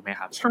ย่างนี้ถูกไหม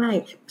ครับใช่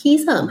พี่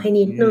เสริมให้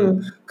นิดนึง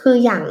คือ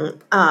อย่าง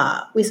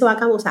วิศว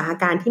กรรมอุตสาห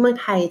การที่เมือง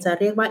ไทยจะ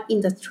เรียกว่า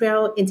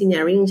industrial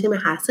engineering ใช่ไหม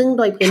คะซึ่งโ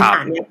ดยพื้นฐ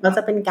านเนี่ยก็จ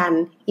ะเป็นการ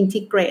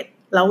integrate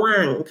ระหว่า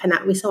งคณะ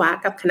วิศวะ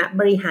กับคณะ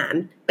บริหาร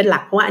เป็นหลั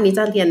กเพราะว่าอันนี้จ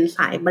ะเรียนส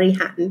ายบริ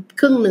หาร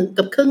ครึ่งนึง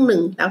กับครึ่งนึ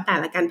งแล้วแต่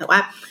ละกันแต่ว่า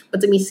มัน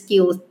จะมีสกิ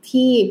ล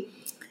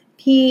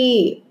ที่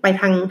ไป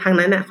ทาง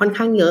นั้นค่อน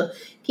ข้างเยอะ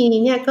ที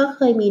นี้เนี่ยก็เค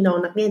ยมีน้อง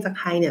นักเรียนจาก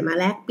ไทยเนี่ยมา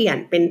แลกเปลี่ยน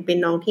เป็น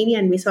น้องที่เรีย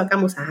นวิศวกรร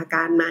มอุตสาหก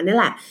ารมานี่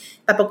แหละ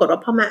แต่ปรากฏว่า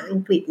พอมาอัง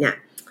กฤษเนี่ย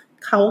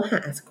เขาหา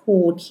สคู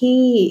ล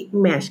ที่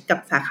แมทช์กับ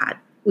สาขา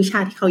วิชา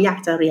ที่เขาอยาก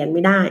จะเรียนไ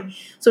ม่ได้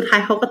สุดท้าย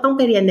เขาก็ต้องไ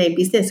ปเรียนใน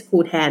business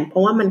school แทนเพรา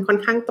ะว่ามันค่อน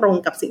ข้างตรง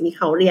กับสิ่งที่เ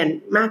ขาเรียน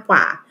มากกว่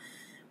า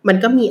มัน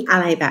ก็มีอะ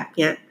ไรแบบเ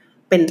นี้ย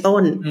เป็นต้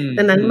น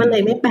ดังนั้นมันเล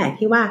ยไม่แปลก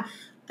ที่ว่า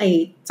ไอ้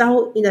เจ้า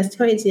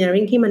industrial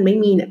engineering ที่มันไม่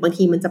มีเนี่ยบาง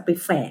ทีมันจะไป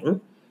แฝง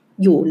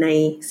อยู่ใน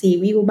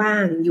civil บ้า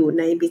งอยู่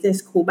ใน business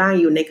school บ้าง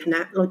อยู่ในคณะ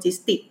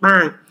logistics บ้า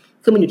ง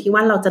คือมันอยู่ที่ว่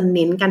าเราจะเ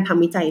น้นการท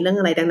ำวิจัยเรื่อง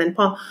อะไรดังนั้น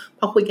พ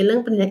อคุยกันเรื่อ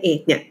งปริญญาเอก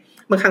เนี่ย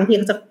บางครั้งพี่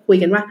ก็จะคุย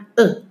กันว่า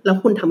แล้ว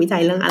คุณทำวิจั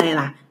ยเรื่องอะไร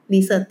ล่ะ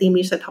research team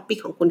research topic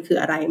ของคุณคือ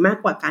อะไรมาก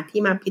กว่าการ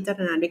ที่มาพิจาร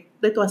ณา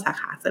ด้วยตัวสา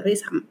ขาซะด้วย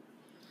ซ้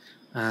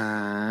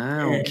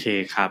ำโอเค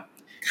ครับ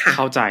เ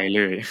ข้าใจเ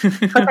ลย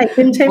เข้าใจ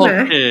ขึ้นใช่ไหม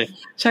โอเค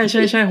ใ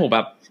ช่ๆๆโหแบ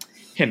บ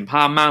เห็นภ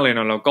าพมากเลยเน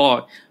าะแล้วก็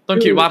ต้น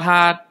คิดว่า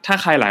ถ้า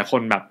ใครหลายค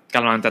นแบบก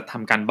ำลังจะท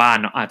ำการบ้าน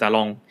เนาะอาจจะล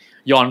อง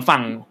ย้อนฟั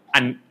งอั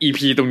น EP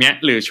ตรงเนี้ย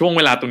หรือช่วงเ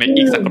วลาตรงนี้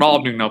อีกสักรอบ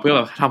นึงเนาะเพื่อแ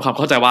บบทำความเ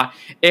ข้าใจว่า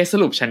ส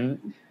รุปฉัน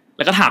แ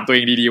ล้วก็ถามตัวเอ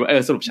งดีๆว่า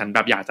สรุปฉันแบ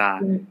บอยากจะ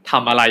ท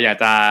ำอะไรอยาก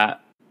จะ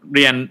เ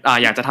รียน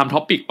อยากจะทำท็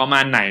อปิกประมา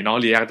ณไหนเนาะ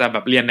หรืออยากจะแบ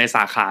บเรียนในส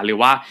าขาหรือ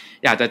ว่า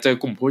อยากจะเจอ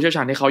กลุ่มผู้เชี่ยวช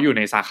าญที่เขาอยู่ใ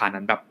นสาขา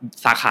นั้นแบบ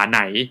สาขาไห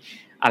น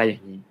อะไรอย่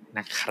างนี้น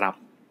ะครับ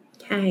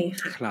ใช่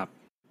ค่ะครับ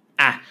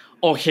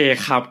โอเค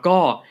ครับก็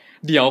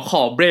เดี๋ยวข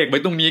อเบรกไว้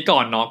ตรงนี้ก่อ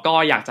นเนาะก็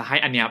อยากจะให้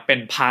อันเนี้ยเป็น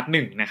พาร์ท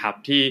1นะครับ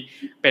ที่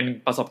เป็น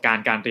ประสบการ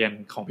ณ์การเรียน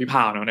ของพี่พ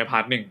าวเนาะในพา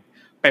ร์ท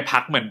1ไปพั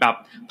กเหมือนแบบ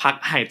พัก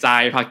หายใจ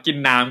พักกิน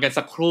น้ำกัน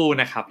สักครู่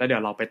นะครับแล้วเดี๋ย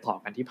วเราไปต่อ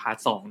กันที่พาร์ท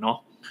2เนาะ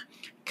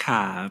ค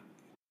รับ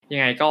ยั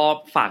งไงก็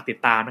ฝากติด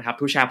ตามนะครับ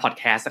ทูแชร์พอด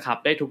แคสต์นะครับ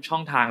ได้ทุกช่อ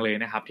งทางเลย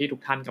นะครับที่ทุ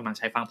กท่านกำลังใ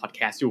ช้ฟังพอดแค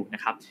สต์อยู่น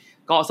ะครับ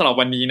ก็สำหรับ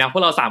วันนี้นะพว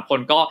กเรา3คน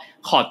ก็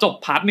ขอจบ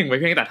พาร์ท1ไว้เ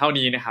พียงแต่เท่า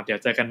นี้นะครับเดี๋ยว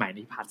เจอกันใหม่ใน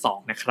พาร์ท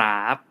2นะครั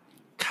บ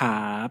ค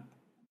รับ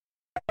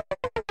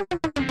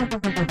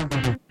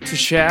To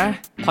share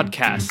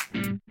podcast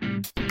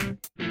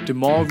the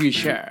more we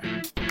share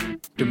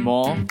the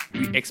more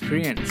we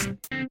experience